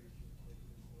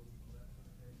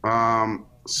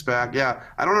 SPAC. Yeah,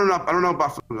 I don't know about I don't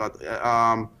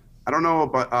know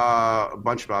about a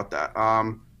bunch about that.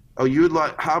 How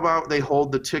about they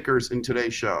hold the tickers in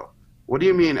today's show? What do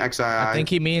you mean, XII? I think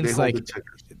he means like the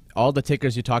tickers? all the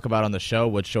tickers you talk about on the show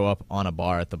would show up on a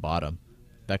bar at the bottom.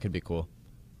 That could be cool.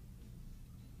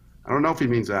 I don't know if he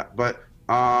means that, but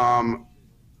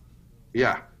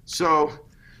yeah. So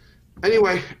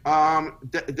anyway,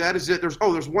 that is it.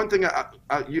 There's one thing.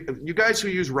 You guys who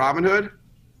use Robinhood,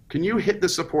 can you hit the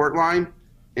support line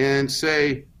and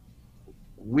say,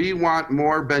 we want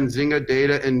more Benzinga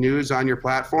data and news on your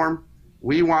platform?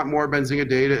 We want more Benzinga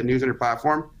data and news on your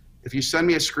platform. If you send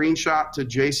me a screenshot to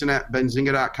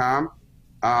jason@benzinga.com,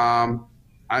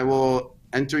 I will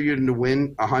enter you to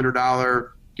win a $100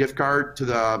 gift card to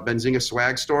the Benzinga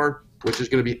swag store, which is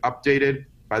going to be updated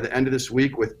by the end of this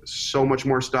week with so much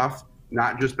more stuff,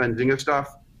 not just Benzinga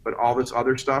stuff, but all this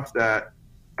other stuff that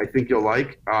I think you'll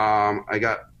like. I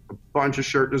got a bunch of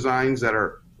shirt designs that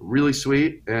are really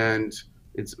sweet, and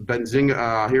it's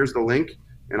Benzinga. Here's the link,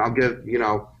 and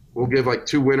we'll give like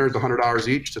 2 winners $100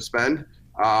 each to spend.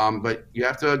 But you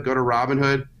have to go to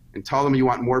Robinhood and tell them you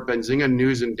want more Benzinga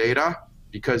news and data,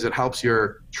 because it helps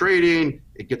your trading,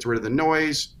 it gets rid of the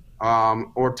noise,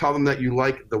 or tell them that you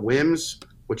like the WIMS,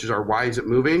 which is our why is it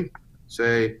moving.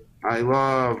 Say, I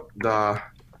love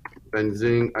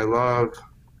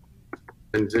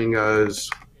Benzinga's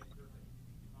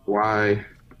why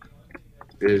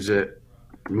is it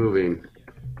moving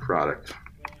product.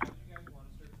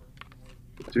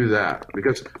 Do that,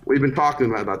 because we've been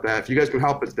talking about that. If you guys can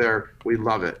help us there, we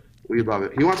love it. We love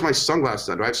it. He wants my sunglasses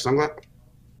on. Do I have sunglasses?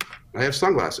 I have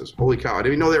sunglasses. Holy cow. I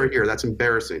didn't even know they were here. That's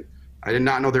embarrassing. I did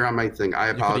not know they're on my thing. I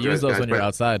apologize. You could use those guys, when you're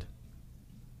outside.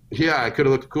 Yeah, I could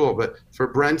have looked cool, but for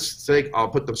Brent's sake, I'll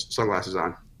put the sunglasses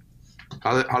on.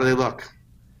 How do they look?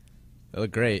 They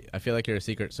look great. I feel like you're a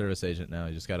Secret Service agent now.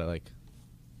 You just gotta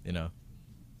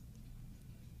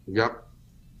Yep.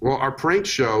 Well, our prank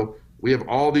show, we have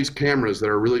all these cameras that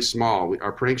are really small.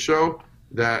 Our prank show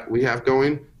that we have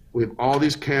going, we have all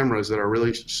these cameras that are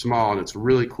really small, and it's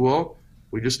really cool.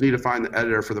 We just need to find the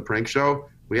editor for the prank show.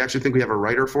 We actually think we have a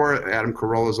writer for it, Adam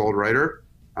Carolla's old writer.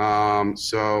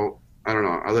 So I don't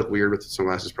know. I look weird with the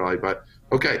sunglasses probably, but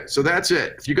okay. So that's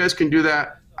it. If you guys can do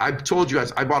that, I told you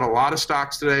guys I bought a lot of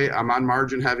stocks today. I'm on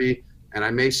margin heavy, and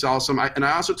I may sell some. And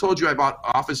I also told you I bought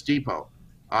Office Depot,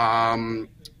 and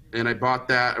I bought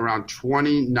that around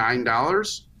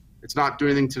 $29. It's not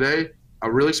doing anything today.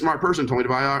 A really smart person told me to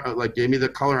buy, gave me the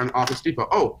color on Office Depot.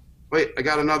 Oh, wait, I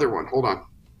got another one. Hold on,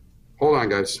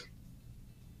 guys.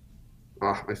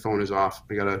 Oh, my phone is off.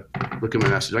 I got to look at my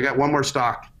message. I got one more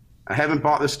stock. I haven't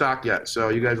bought this stock yet, so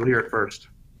you guys will hear it first.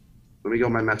 Let me go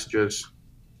my messages.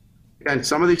 Again,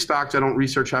 some of these stocks I don't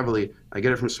research heavily. I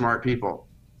get it from smart people.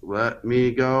 Let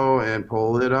me go and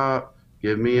pull it up.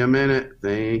 Give me a minute.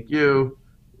 Thank you.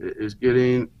 It is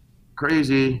getting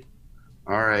crazy.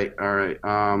 All right.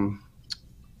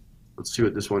 Let's see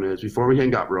what this one is before we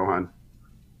hang up, Rohan.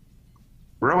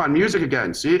 Rohan, music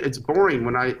again. See, it's boring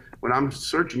when I'm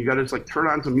searching. You got to just turn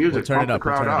on some music. We'll turn it up. The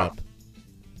crowd up.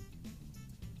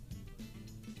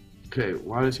 Okay,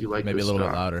 why does he like maybe this a little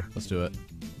stuff? bit louder? Let's do it.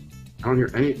 I don't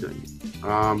hear anything.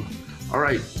 All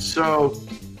right, so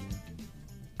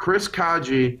Chris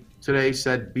Kaji today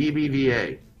said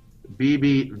BBVA.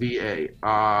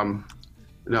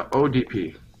 No,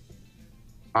 ODP.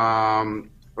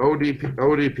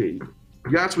 ODP.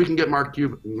 Yes, we can get Mark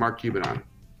Cuban on.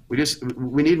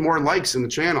 We need more likes in the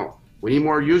channel. We need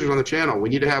more users on the channel. We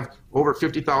need to have over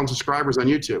 50,000 subscribers on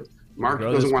YouTube. Mark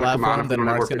doesn't want to come on. Then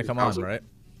Mark's going to come on, right?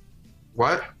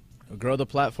 What? Grow the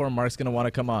platform. Mark's going to want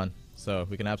to come on, so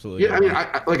we can absolutely. Yeah, I mean,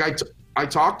 I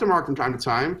talk to Mark from time to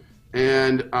time,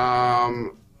 and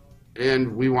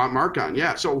we want Mark on.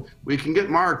 Yeah, so we can get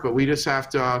Mark, but we just have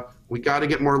to. We got to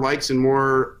get more likes and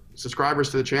more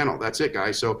subscribers to the channel. That's it,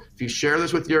 guys. So if you share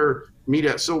this with your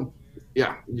media, so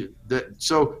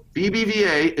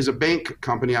BBVA is a bank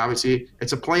company. Obviously,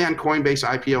 it's a play on Coinbase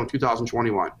IPO in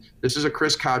 2021. This is a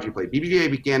Chris Kaji play.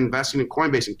 BBVA began investing in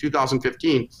Coinbase in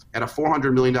 2015 at a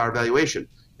 $400 million valuation.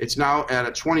 It's now at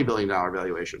a $20 billion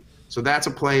valuation. So that's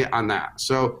a play on that.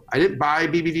 So I didn't buy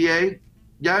BBVA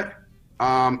yet.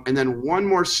 And then one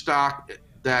more stock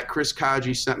that Chris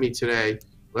Kaji sent me today.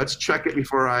 Let's check it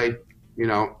before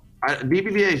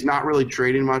BBVA is not really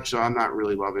trading much, so I'm not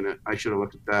really loving it. I should have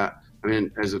looked at that. I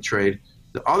mean, as a trade.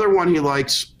 The other one he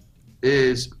likes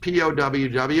is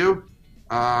POWW.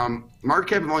 Market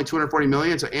cap of only 240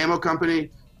 million. It's an ammo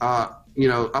company.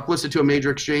 Uplisted to a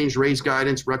major exchange, raised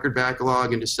guidance, record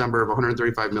backlog in December of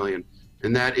 135 million,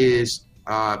 and that is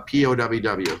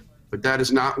POWW. But that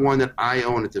is not one that I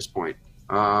own at this point.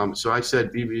 So I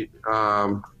said POWW.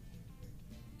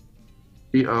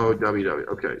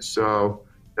 Okay, so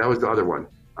that was the other one.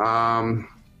 I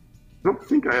don't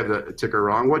think I have the ticker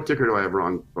wrong. What ticker do I have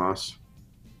wrong, boss?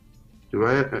 Do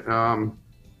I?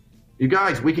 You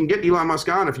guys, we can get Elon Musk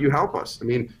on if you help us. I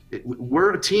mean,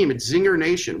 we're a team. It's Zinger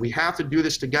Nation. We have to do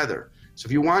this together. So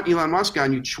if you want Elon Musk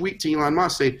on, you tweet to Elon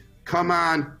Musk, say, "Come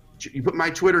on." You put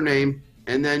my Twitter name,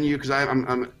 and then because I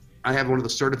have one of the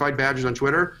certified badges on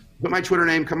Twitter. Put my Twitter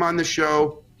name. Come on the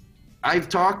show. I've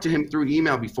talked to him through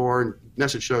email before and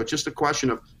message. So it's just a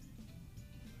question of.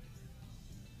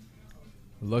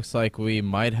 Looks like we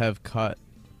might have cut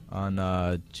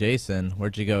on Jason.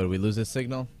 Where'd you go? Did we lose his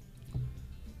signal?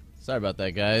 Sorry about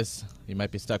that, guys. You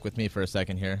might be stuck with me for a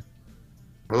second here.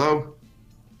 Hello?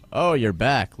 Oh, you're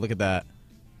back. Look at that.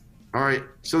 All right.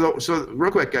 So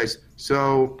real quick, guys.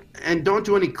 So, and don't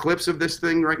do any clips of this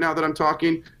thing right now that I'm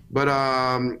talking, but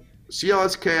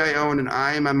CLSK I own and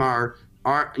IMMR.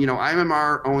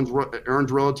 IMMR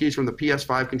earns royalties from the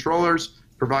PS5 controllers,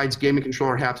 provides gaming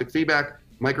controller haptic feedback.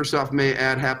 Microsoft may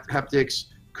add haptics,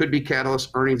 could be Catalyst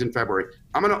earnings in February.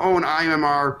 I'm going to own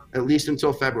IMMR at least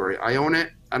until February. I own it.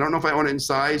 I don't know if I own it in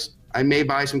size. I may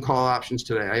buy some call options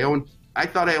today. I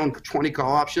thought I owned 20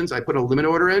 call options. I put a limit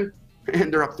order in,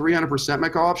 and they're up 300%, my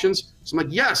call options. So I'm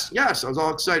like, yes. I was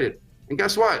all excited. And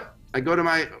guess what? I go to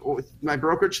my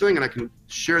brokerage thing, and I can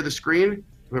share the screen.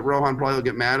 But Rohan probably will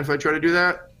get mad if I try to do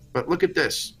that. But look at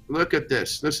this.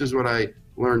 This is what I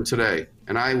learned today.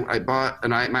 And I bought,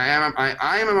 and my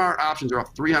IMMR options are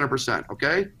up 300%,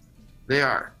 okay? They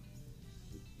are.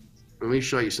 Let me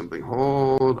show you something.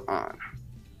 Hold on.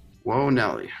 Whoa,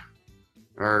 Nelly.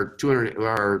 Or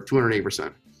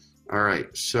 208%. All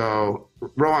right, so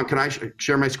Rohan, can I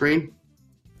share my screen?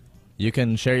 You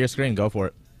can share your screen. Go for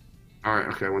it. All right,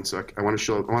 okay, one sec. I want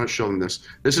to show them this.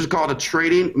 This is called a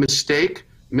trading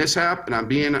mishap, and I'm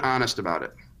being honest about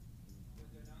it.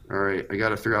 All right, I got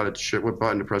to figure out what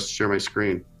button to press to share my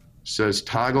screen. It says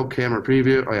toggle camera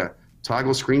preview. Oh, yeah.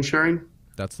 Toggle screen sharing.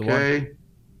 That's the one. Okay.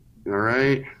 All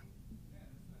right.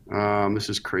 This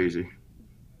is crazy.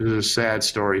 This is a sad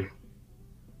story.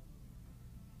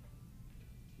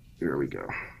 Here we go.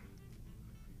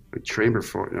 I trade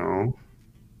before. No.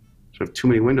 So I have too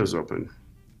many windows open.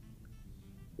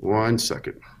 1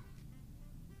 second.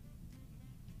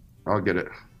 I'll get it.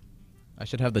 I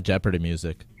should have the Jeopardy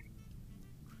music.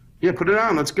 Yeah, put it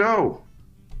on. Let's go.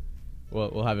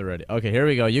 We'll have it ready. Okay, here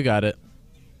we go. You got it.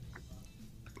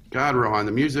 God, Rohan,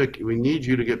 the music, we need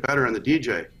you to get better on the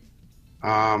DJ.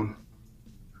 All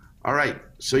right.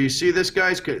 So you see this,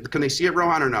 guys? Can they see it,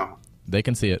 Rohan, or no? They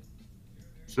can see it.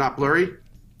 It's not blurry?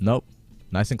 Nope.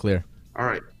 Nice and clear. All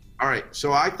right.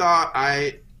 So I thought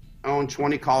I owned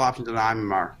 20 call options in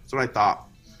IMMR. That's what I thought.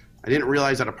 I didn't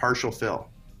realize that a partial fill.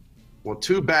 Well,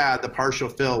 too bad the partial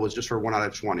fill was just for 1 out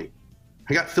of 20.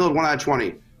 I got filled 1 out of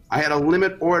 20. I had a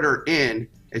limit order in,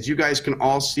 as you guys can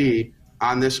all see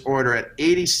on this order, at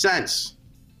 80 cents.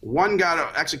 One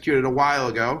got executed a while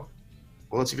ago.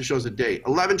 Well, let's see if it shows the date.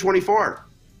 11/24.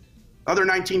 The other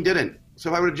 19 didn't. So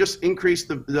if I would have just increased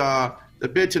the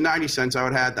bid to 90 cents, I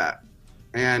would have had that.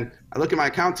 And I look at my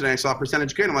account today, I saw a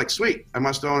percentage gain. I'm like, sweet, I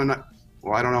must own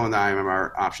well, I don't own the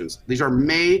IMMR options. These are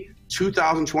May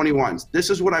 2021s. This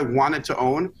is what I wanted to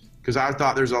own because I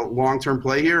thought there's a long-term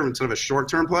play here instead of a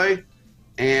short-term play.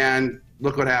 And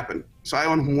look what happened. So I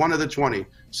own one of the 20.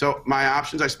 So my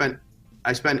options, I spent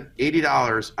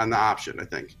 $80 on the option, I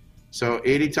think. So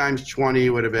 80 times 20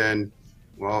 would have been,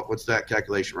 well, what's that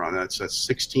calculation run? That's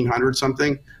 1,600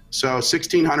 something. So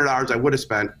 $1,600 I would have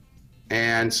spent.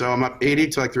 And so I'm up 80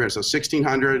 to like 300. So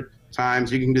 1,600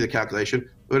 times, you can do the calculation. It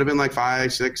would have been like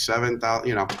 5, 6, 7,000,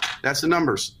 you know, that's the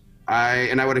numbers.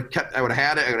 I would have had it. I would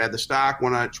have had the stock,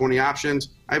 one out of 20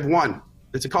 options. I have one.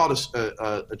 It's called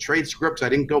a trade script. So I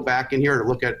didn't go back in here to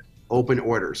look at open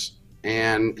orders.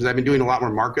 And because I've been doing a lot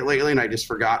more market lately and I just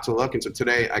forgot to look. And so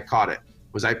today I caught it.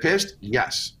 Was I pissed?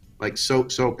 Yes. Like so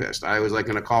pissed. I was like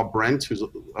going to call Brent, who's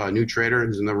a new trader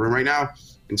who's in the room right now,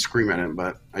 and scream at him,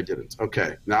 but I didn't.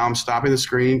 Okay. Now I'm stopping the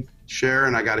screen share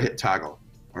and I got to hit toggle.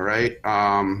 All right.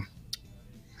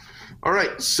 All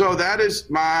right. So that is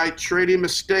my trading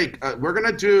mistake. I'm going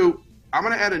to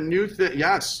add a new thing.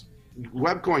 Yes.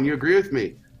 Webcoin, you agree with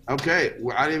me? Okay.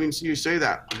 Well, I didn't even see you say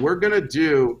that. We're going to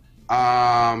do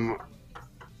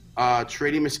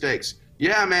trading mistakes.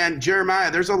 Yeah, man,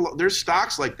 Jeremiah, there's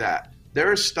stocks like that.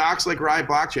 There's stocks like Riot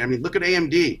Blockchain. I mean, look at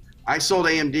AMD. I sold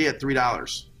AMD at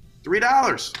 $3.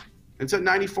 $3. It's at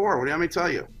 94. What do you want me to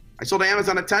tell you? I sold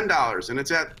Amazon at $10 and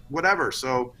it's at whatever.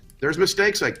 So there's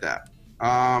mistakes like that.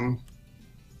 All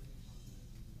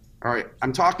right,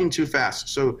 I'm talking too fast.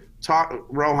 So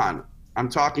Rohan, I'm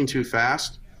talking too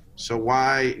fast. So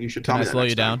why you should tell me that. Can I slow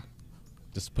you time. down?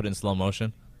 Just put it in slow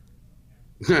motion.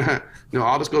 No,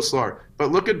 I'll just go slower.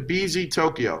 But look at BZ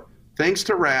Tokyo. Thanks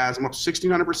to Raz, I'm up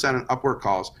 1,600% on upward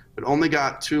calls, but only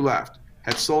got 2 left.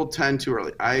 Had sold 10 too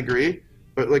early. I agree.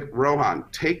 But like Rohan,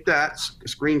 take that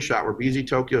screenshot where BZ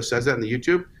Tokyo says that in the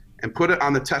YouTube and put it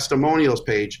on the testimonials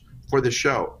page for the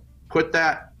show. Put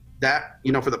that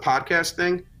for the podcast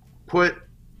thing, put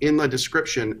in the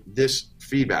description this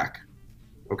feedback.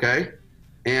 Okay?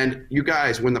 And you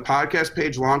guys, when the podcast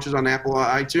page launches on Apple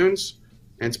iTunes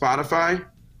and Spotify,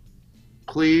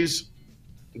 please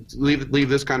leave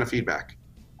this kind of feedback.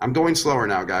 I'm going slower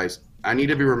now, guys. I need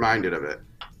to be reminded of it.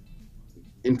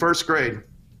 In first grade,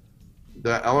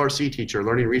 the LRC teacher,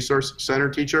 Learning Resource Center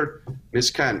teacher,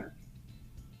 Miss Ken,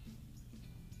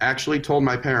 actually told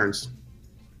my parents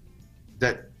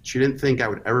that she didn't think I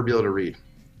would ever be able to read.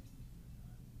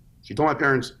 She told my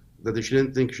parents that she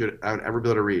didn't think I would ever be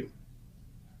able to read.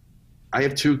 I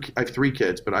have 3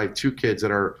 kids, but I have 2 kids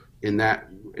that are in that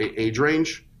age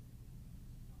range.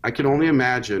 I can only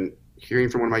imagine hearing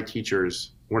from one of the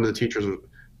teachers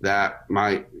that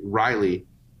Riley,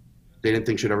 they didn't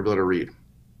think she'd ever be able to read.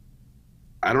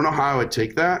 I don't know how I would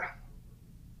take that.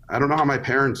 I don't know how my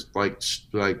parents like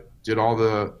did all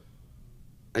the,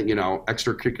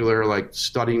 extracurricular,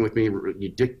 studying with me,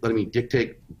 letting me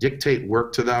dictate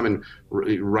work to them and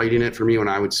writing it for me when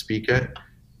I would speak it.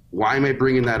 Why am I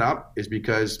bringing that up is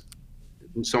because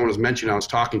someone was mentioning I was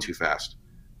talking too fast.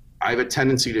 I have a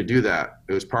tendency to do that.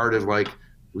 It was part of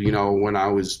when I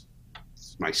was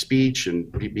my speech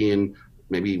and being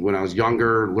maybe when I was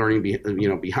younger, learning,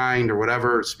 behind or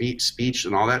whatever, speech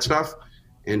and all that stuff.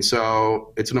 And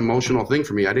so it's an emotional thing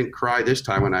for me. I didn't cry this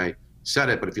time when I said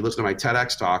it, but if you listen to my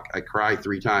TEDx talk, I cry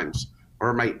 3 times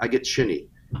or I get chinny.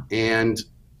 And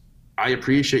I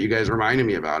appreciate you guys reminding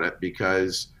me about it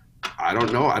because I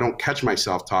don't know. I don't catch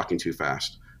myself talking too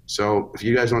fast. So if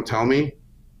you guys don't tell me,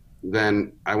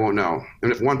 then I won't know.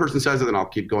 And if one person says it, then I'll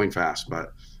keep going fast.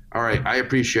 But all right, I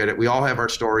appreciate it. We all have our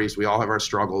stories. We all have our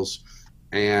struggles.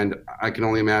 And I can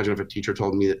only imagine if a teacher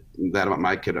told me that about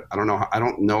my kid. I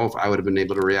don't know if I would have been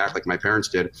able to react like my parents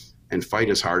did and fight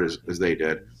as hard as they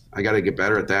did. I got to get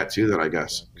better at that too, then I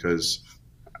guess, because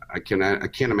I can't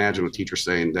imagine a teacher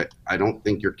saying that I don't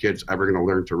think your kid's ever going to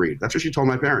learn to read. That's what she told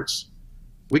my parents.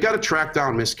 We got to track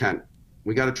down Miss Kent.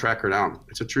 We got to track her down.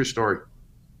 It's a true story.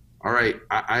 All right.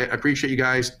 I appreciate you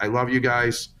guys. I love you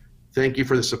guys. Thank you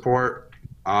for the support.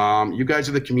 You guys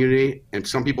are the community, and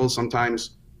some people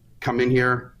sometimes come in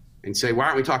here and say, why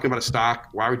aren't we talking about a stock?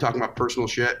 Why are we talking about personal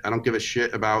shit? I don't give a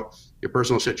shit about your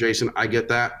personal shit, Jason. I get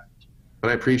that.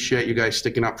 But I appreciate you guys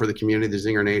sticking up for the community, the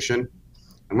Zinger Nation.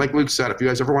 And like Luke said, if you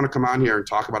guys ever want to come on here and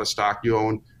talk about a stock you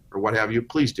own or what have you,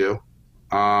 please do.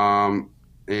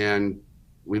 And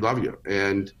we love you.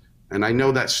 And I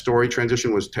know that story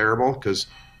transition was terrible because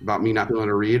about me not being able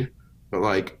to read,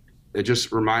 but it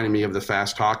just reminded me of the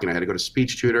fast talking. I had to go to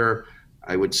speech tutor.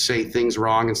 I would say things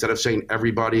wrong. Instead of saying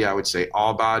everybody, I would say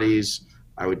all bodies.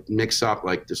 I would mix up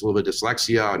this little bit of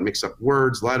dyslexia and mix up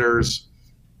words, letters.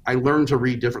 I learned to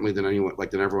read differently than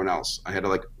everyone else. I had to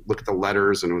look at the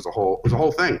letters, and it was a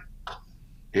whole thing.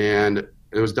 And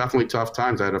it was definitely tough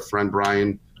times. I had a friend,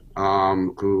 Brian,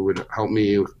 who would help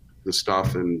me with the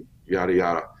stuff and yada,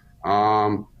 yada.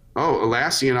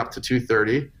 Atlassian up to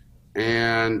 2:30.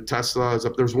 and Tesla is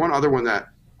up. There's one other one that,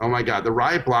 oh my God, the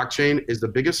Riot blockchain is the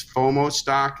biggest FOMO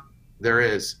stock there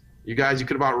is. You guys, you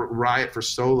could have bought Riot for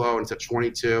so low and it's at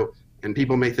 22, and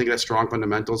people may think that's strong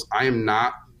fundamentals. I am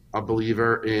not a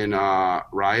believer in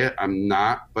Riot. I'm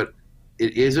not, but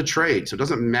it is a trade. So it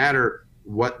doesn't matter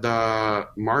what the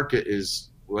market is,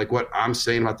 like what I'm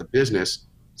saying about the business.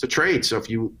 It's a trade. So if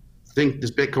you think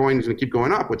this Bitcoin is going to keep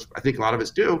going up, which I think a lot of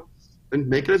us do, then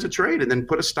make it as a trade and then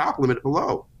put a stop limit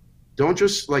below. Don't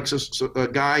just like, so a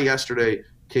guy yesterday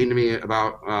came to me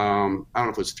about, I don't know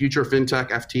if it was Future FinTech,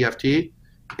 FTFT.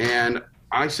 And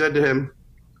I said to him,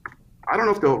 I don't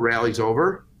know if the rally's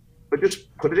over, but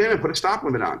just put it in and put a stop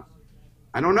limit on.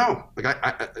 I don't know. Like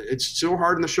it's so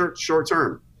hard in the short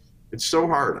term. It's so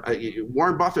hard.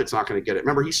 Warren Buffett's not going to get it.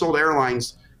 Remember, he sold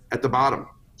airlines at the bottom.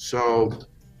 So,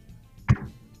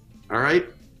 all right,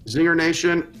 Zinger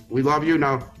Nation, we love you.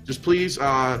 Now, just please,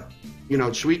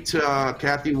 tweet to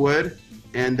Kathy Wood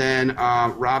and then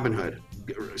Robinhood.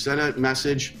 Send a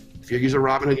message. If you're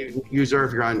a Robinhood user,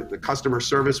 if you're on the customer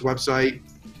service website,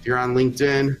 if you're on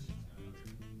LinkedIn,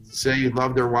 say you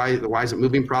love the Why Is It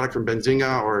Moving product from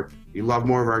Benzinga, or you love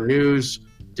more of our news,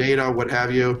 data, what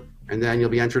have you, and then you'll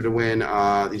be entered to win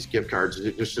these gift cards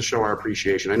just to show our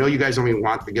appreciation. I know you guys don't even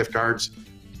want the gift cards,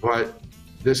 but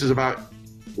this is about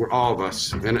all of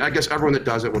us. And I guess everyone that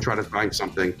does it will try to find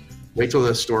something. Wait till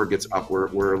the store gets up.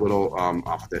 We're a little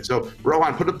off with it. So,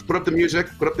 Rohan, put up the music.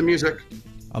 Put up the music.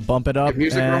 I'll bump it up.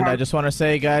 Music, and Rohan. I just want to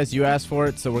say, guys, you asked for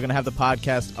it, so we're going to have the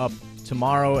podcast up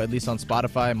tomorrow, at least on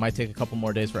Spotify. It might take a couple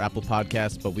more days for Apple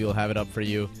Podcasts, but we will have it up for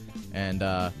you. And,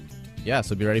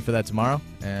 so be ready for that tomorrow.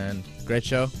 And great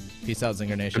show. Peace out,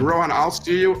 Zinger Nation. And Rohan, I'll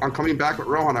see you. I'm coming back with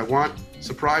Rohan. I want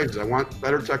surprises. I want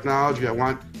better technology. I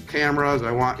want cameras.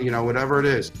 I want, whatever it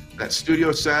is. That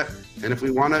studio set. And if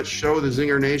we want to show the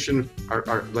Zinger Nation,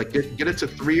 get it to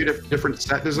 3 different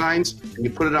set designs, and you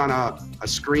put it on a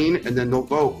screen, and then they'll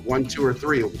vote 1, 2, or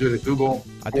 3. We'll do the Google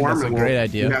form. I think that's a great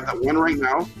idea. We have that one right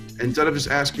now. Instead of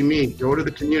just asking me, go to the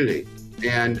community.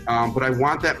 And but I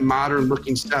want that modern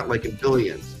looking set like in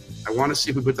Billions. I want to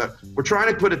see if we put that. We're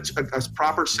trying to put a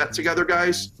proper set together,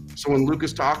 guys. So when Luke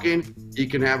is talking, he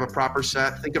can have a proper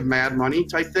set. Think of Mad Money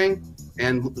type thing.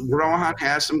 And Rohan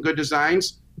has some good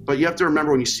designs. But you have to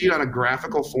remember, when you see it on a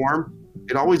graphical form,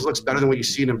 it always looks better than when you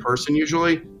see it in person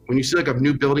usually. When you see like a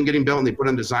new building getting built and they put it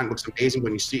on design, it looks amazing.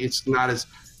 When you see it's not as,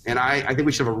 and I think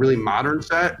we should have a really modern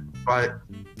set, but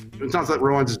it sounds like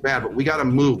Rowan's is bad, but we got to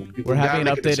move. We're having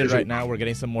it updated right now. We're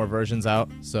getting some more versions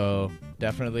out. So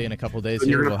definitely in a couple of days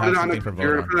here, we'll have something for vote.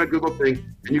 You're going to put it on a Google thing,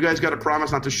 and you guys got to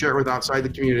promise not to share it with outside the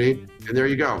community. And there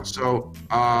you go. So,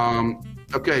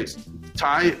 okay,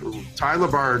 Ty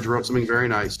Labarge wrote something very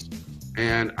nice.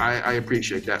 And I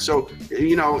appreciate that. So,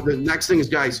 the next thing is,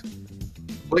 guys,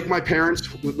 like my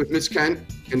parents with Miss Kent,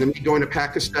 and then me going to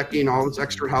Pakisteki and all this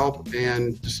extra help,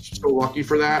 and just so lucky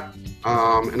for that.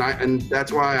 And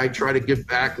that's why I try to give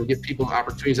back and give people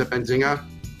opportunities at Benzinga.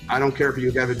 I don't care if you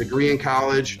have a degree in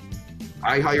college.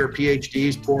 I hire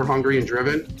PhDs, poor, hungry, and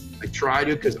driven. I try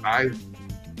to, because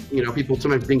people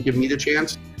sometimes didn't give me the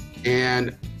chance.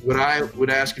 And what I would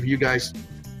ask of you guys,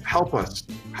 help us.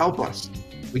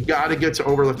 We got to get to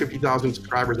over 50,000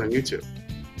 subscribers on YouTube.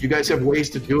 You guys have ways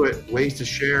to do it, ways to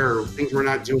share, things we're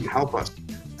not doing. Help us.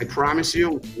 I promise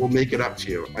you, we'll make it up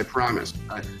to you. I promise.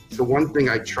 It's the one thing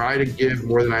I try to give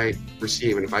more than I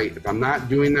receive. And if I'm not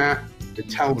doing that, then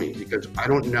tell me, because I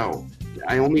don't know.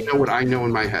 I only know what I know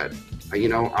in my head.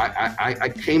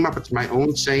 I came up with my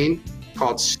own saying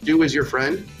called "Stew is your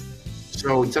friend."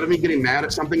 So instead of me getting mad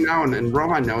at something now, and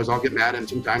Rohan knows I'll get mad at him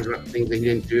sometimes about things that he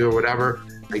didn't do or whatever.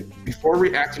 Before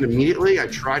reacting immediately, I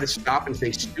try to stop and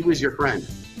say, "Stew is your friend."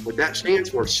 What that stands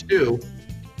for, stew,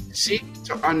 seek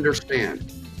to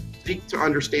understand. Seek to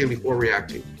understand before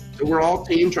reacting. So we're all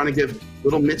team trying to give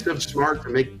little missives smart to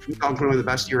make 2021 the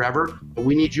best year ever, but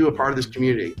we need you a part of this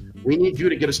community. We need you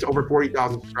to get us to over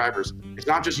 40,000 subscribers. It's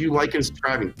not just you liking and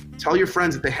subscribing. Tell your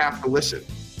friends that they have to listen.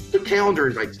 Put calendar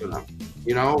invites to them.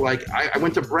 I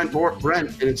went to Brent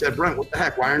and it said, "Brent, what the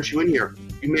heck? Why aren't you in here?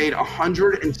 You made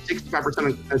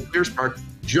 165% of ClearSpark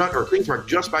or CleanSpark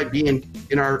just by being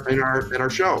at our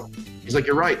show." He's like,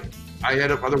 "You're right. I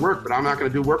had other work, but I'm not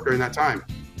going to do work during that time."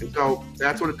 And so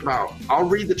that's what it's about. I'll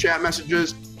read the chat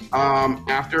messages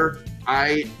after.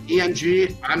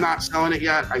 ENG, I'm not selling it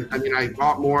yet. I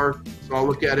bought more, so I'll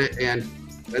look at it. And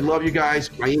I love you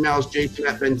guys. My email is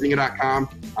jason@benzinga.com.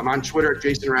 I'm on Twitter at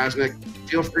Jason Raznick.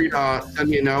 Feel free to send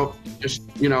me a note. Just,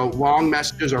 long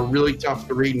messages are really tough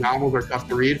to read. Novels are tough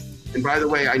to read. And by the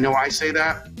way, I know I say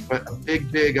that, but a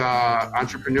big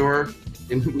entrepreneur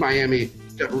in Miami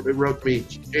wrote to me,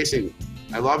 "Jason,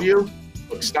 I love you,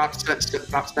 Look, stop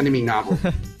sending me novels.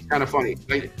 It's kind of funny.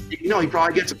 Like, he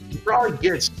probably gets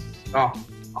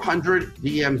 100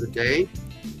 DMs a day.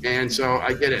 And so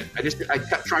I get it. I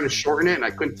kept trying to shorten it, and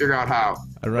I couldn't figure out how.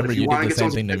 I remember you did the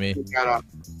same thing to me.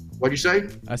 What'd you say?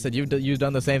 I said you've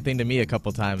done the same thing to me a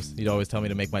couple times. You'd always tell me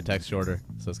to make my text shorter,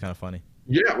 so it's kind of funny.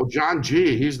 Yeah, well, John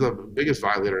G, he's the biggest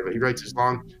violator of it. He writes his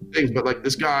long things, but like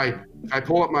this guy, if I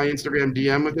pull up my Instagram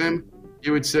DM with him,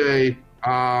 he would say,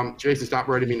 Jason, stop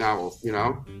writing me novels,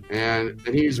 and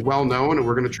he's well known, and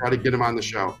we're going to try to get him on the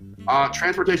show.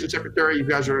 Transportation Secretary,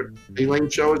 Elaine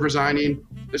Cho is resigning.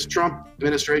 This Trump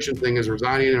administration thing is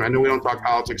resigning, and I know we don't talk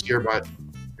politics here, but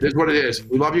it is what it is.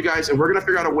 We love you guys, and we're going to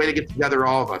figure out a way to get together,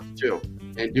 all of us, too,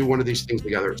 and do one of these things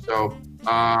together. So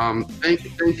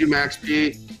thank you, Max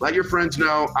P. Let your friends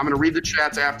know. I'm going to read the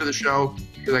chats after the show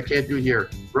because I can't do it here.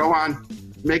 Rohan,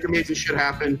 make amazing shit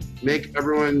happen. Make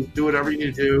everyone do whatever you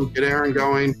need to do. Get Aaron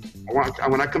going.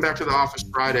 When I come back to the office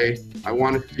Friday, I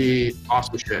want it to be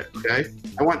awesome shit, okay?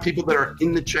 I want people that are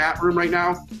in the chat room right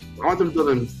now, I want them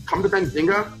to come to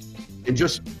Benzinga and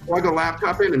just plug a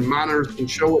laptop in and monitor and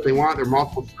show what they want. There are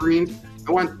multiple screens.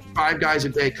 I want 5 guys a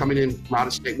day coming in from out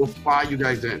of state. We'll fly you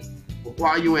guys in. We'll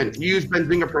fly you in. If you use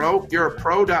Benzinga Pro, if you're a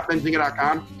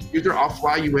pro.benzinga.com, I'll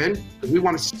fly you in because we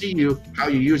want to see you how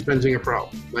you use Benzinga Pro.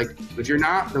 Like, if you're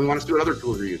not, then we want to see what other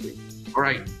tools you're using. All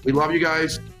right, we love you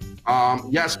guys.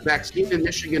 Yes, vaccine in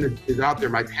Michigan is out there.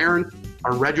 My parents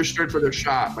are registered for their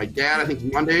shot. My dad, I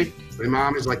think Monday. My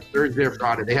mom is like Thursday or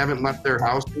Friday. They haven't left their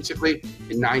house basically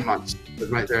in 9 months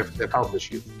because they have health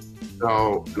issues.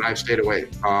 So, and I've stayed away.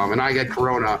 And I get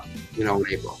corona, in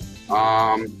April.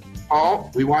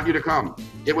 Paul, we want you to come.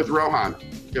 Get with Rohan.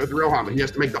 But he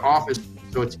has to make the office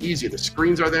so it's easy. The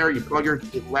screens are there. You plug your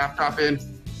laptop in.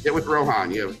 Get with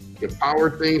Rohan. You have power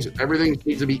things. Everything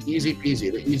needs to be easy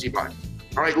peasy. The easy button.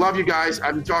 All right, love you guys.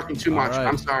 I've been talking too much. Right.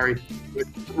 I'm sorry.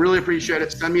 Really appreciate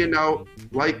it. Send me a note,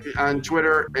 like on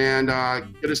Twitter, and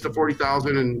get us to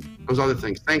 40,000 and those other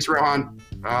things. Thanks, Rohan.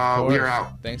 We are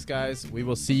out. Thanks, guys. We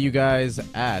will see you guys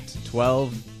at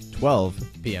 12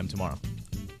 p.m. tomorrow.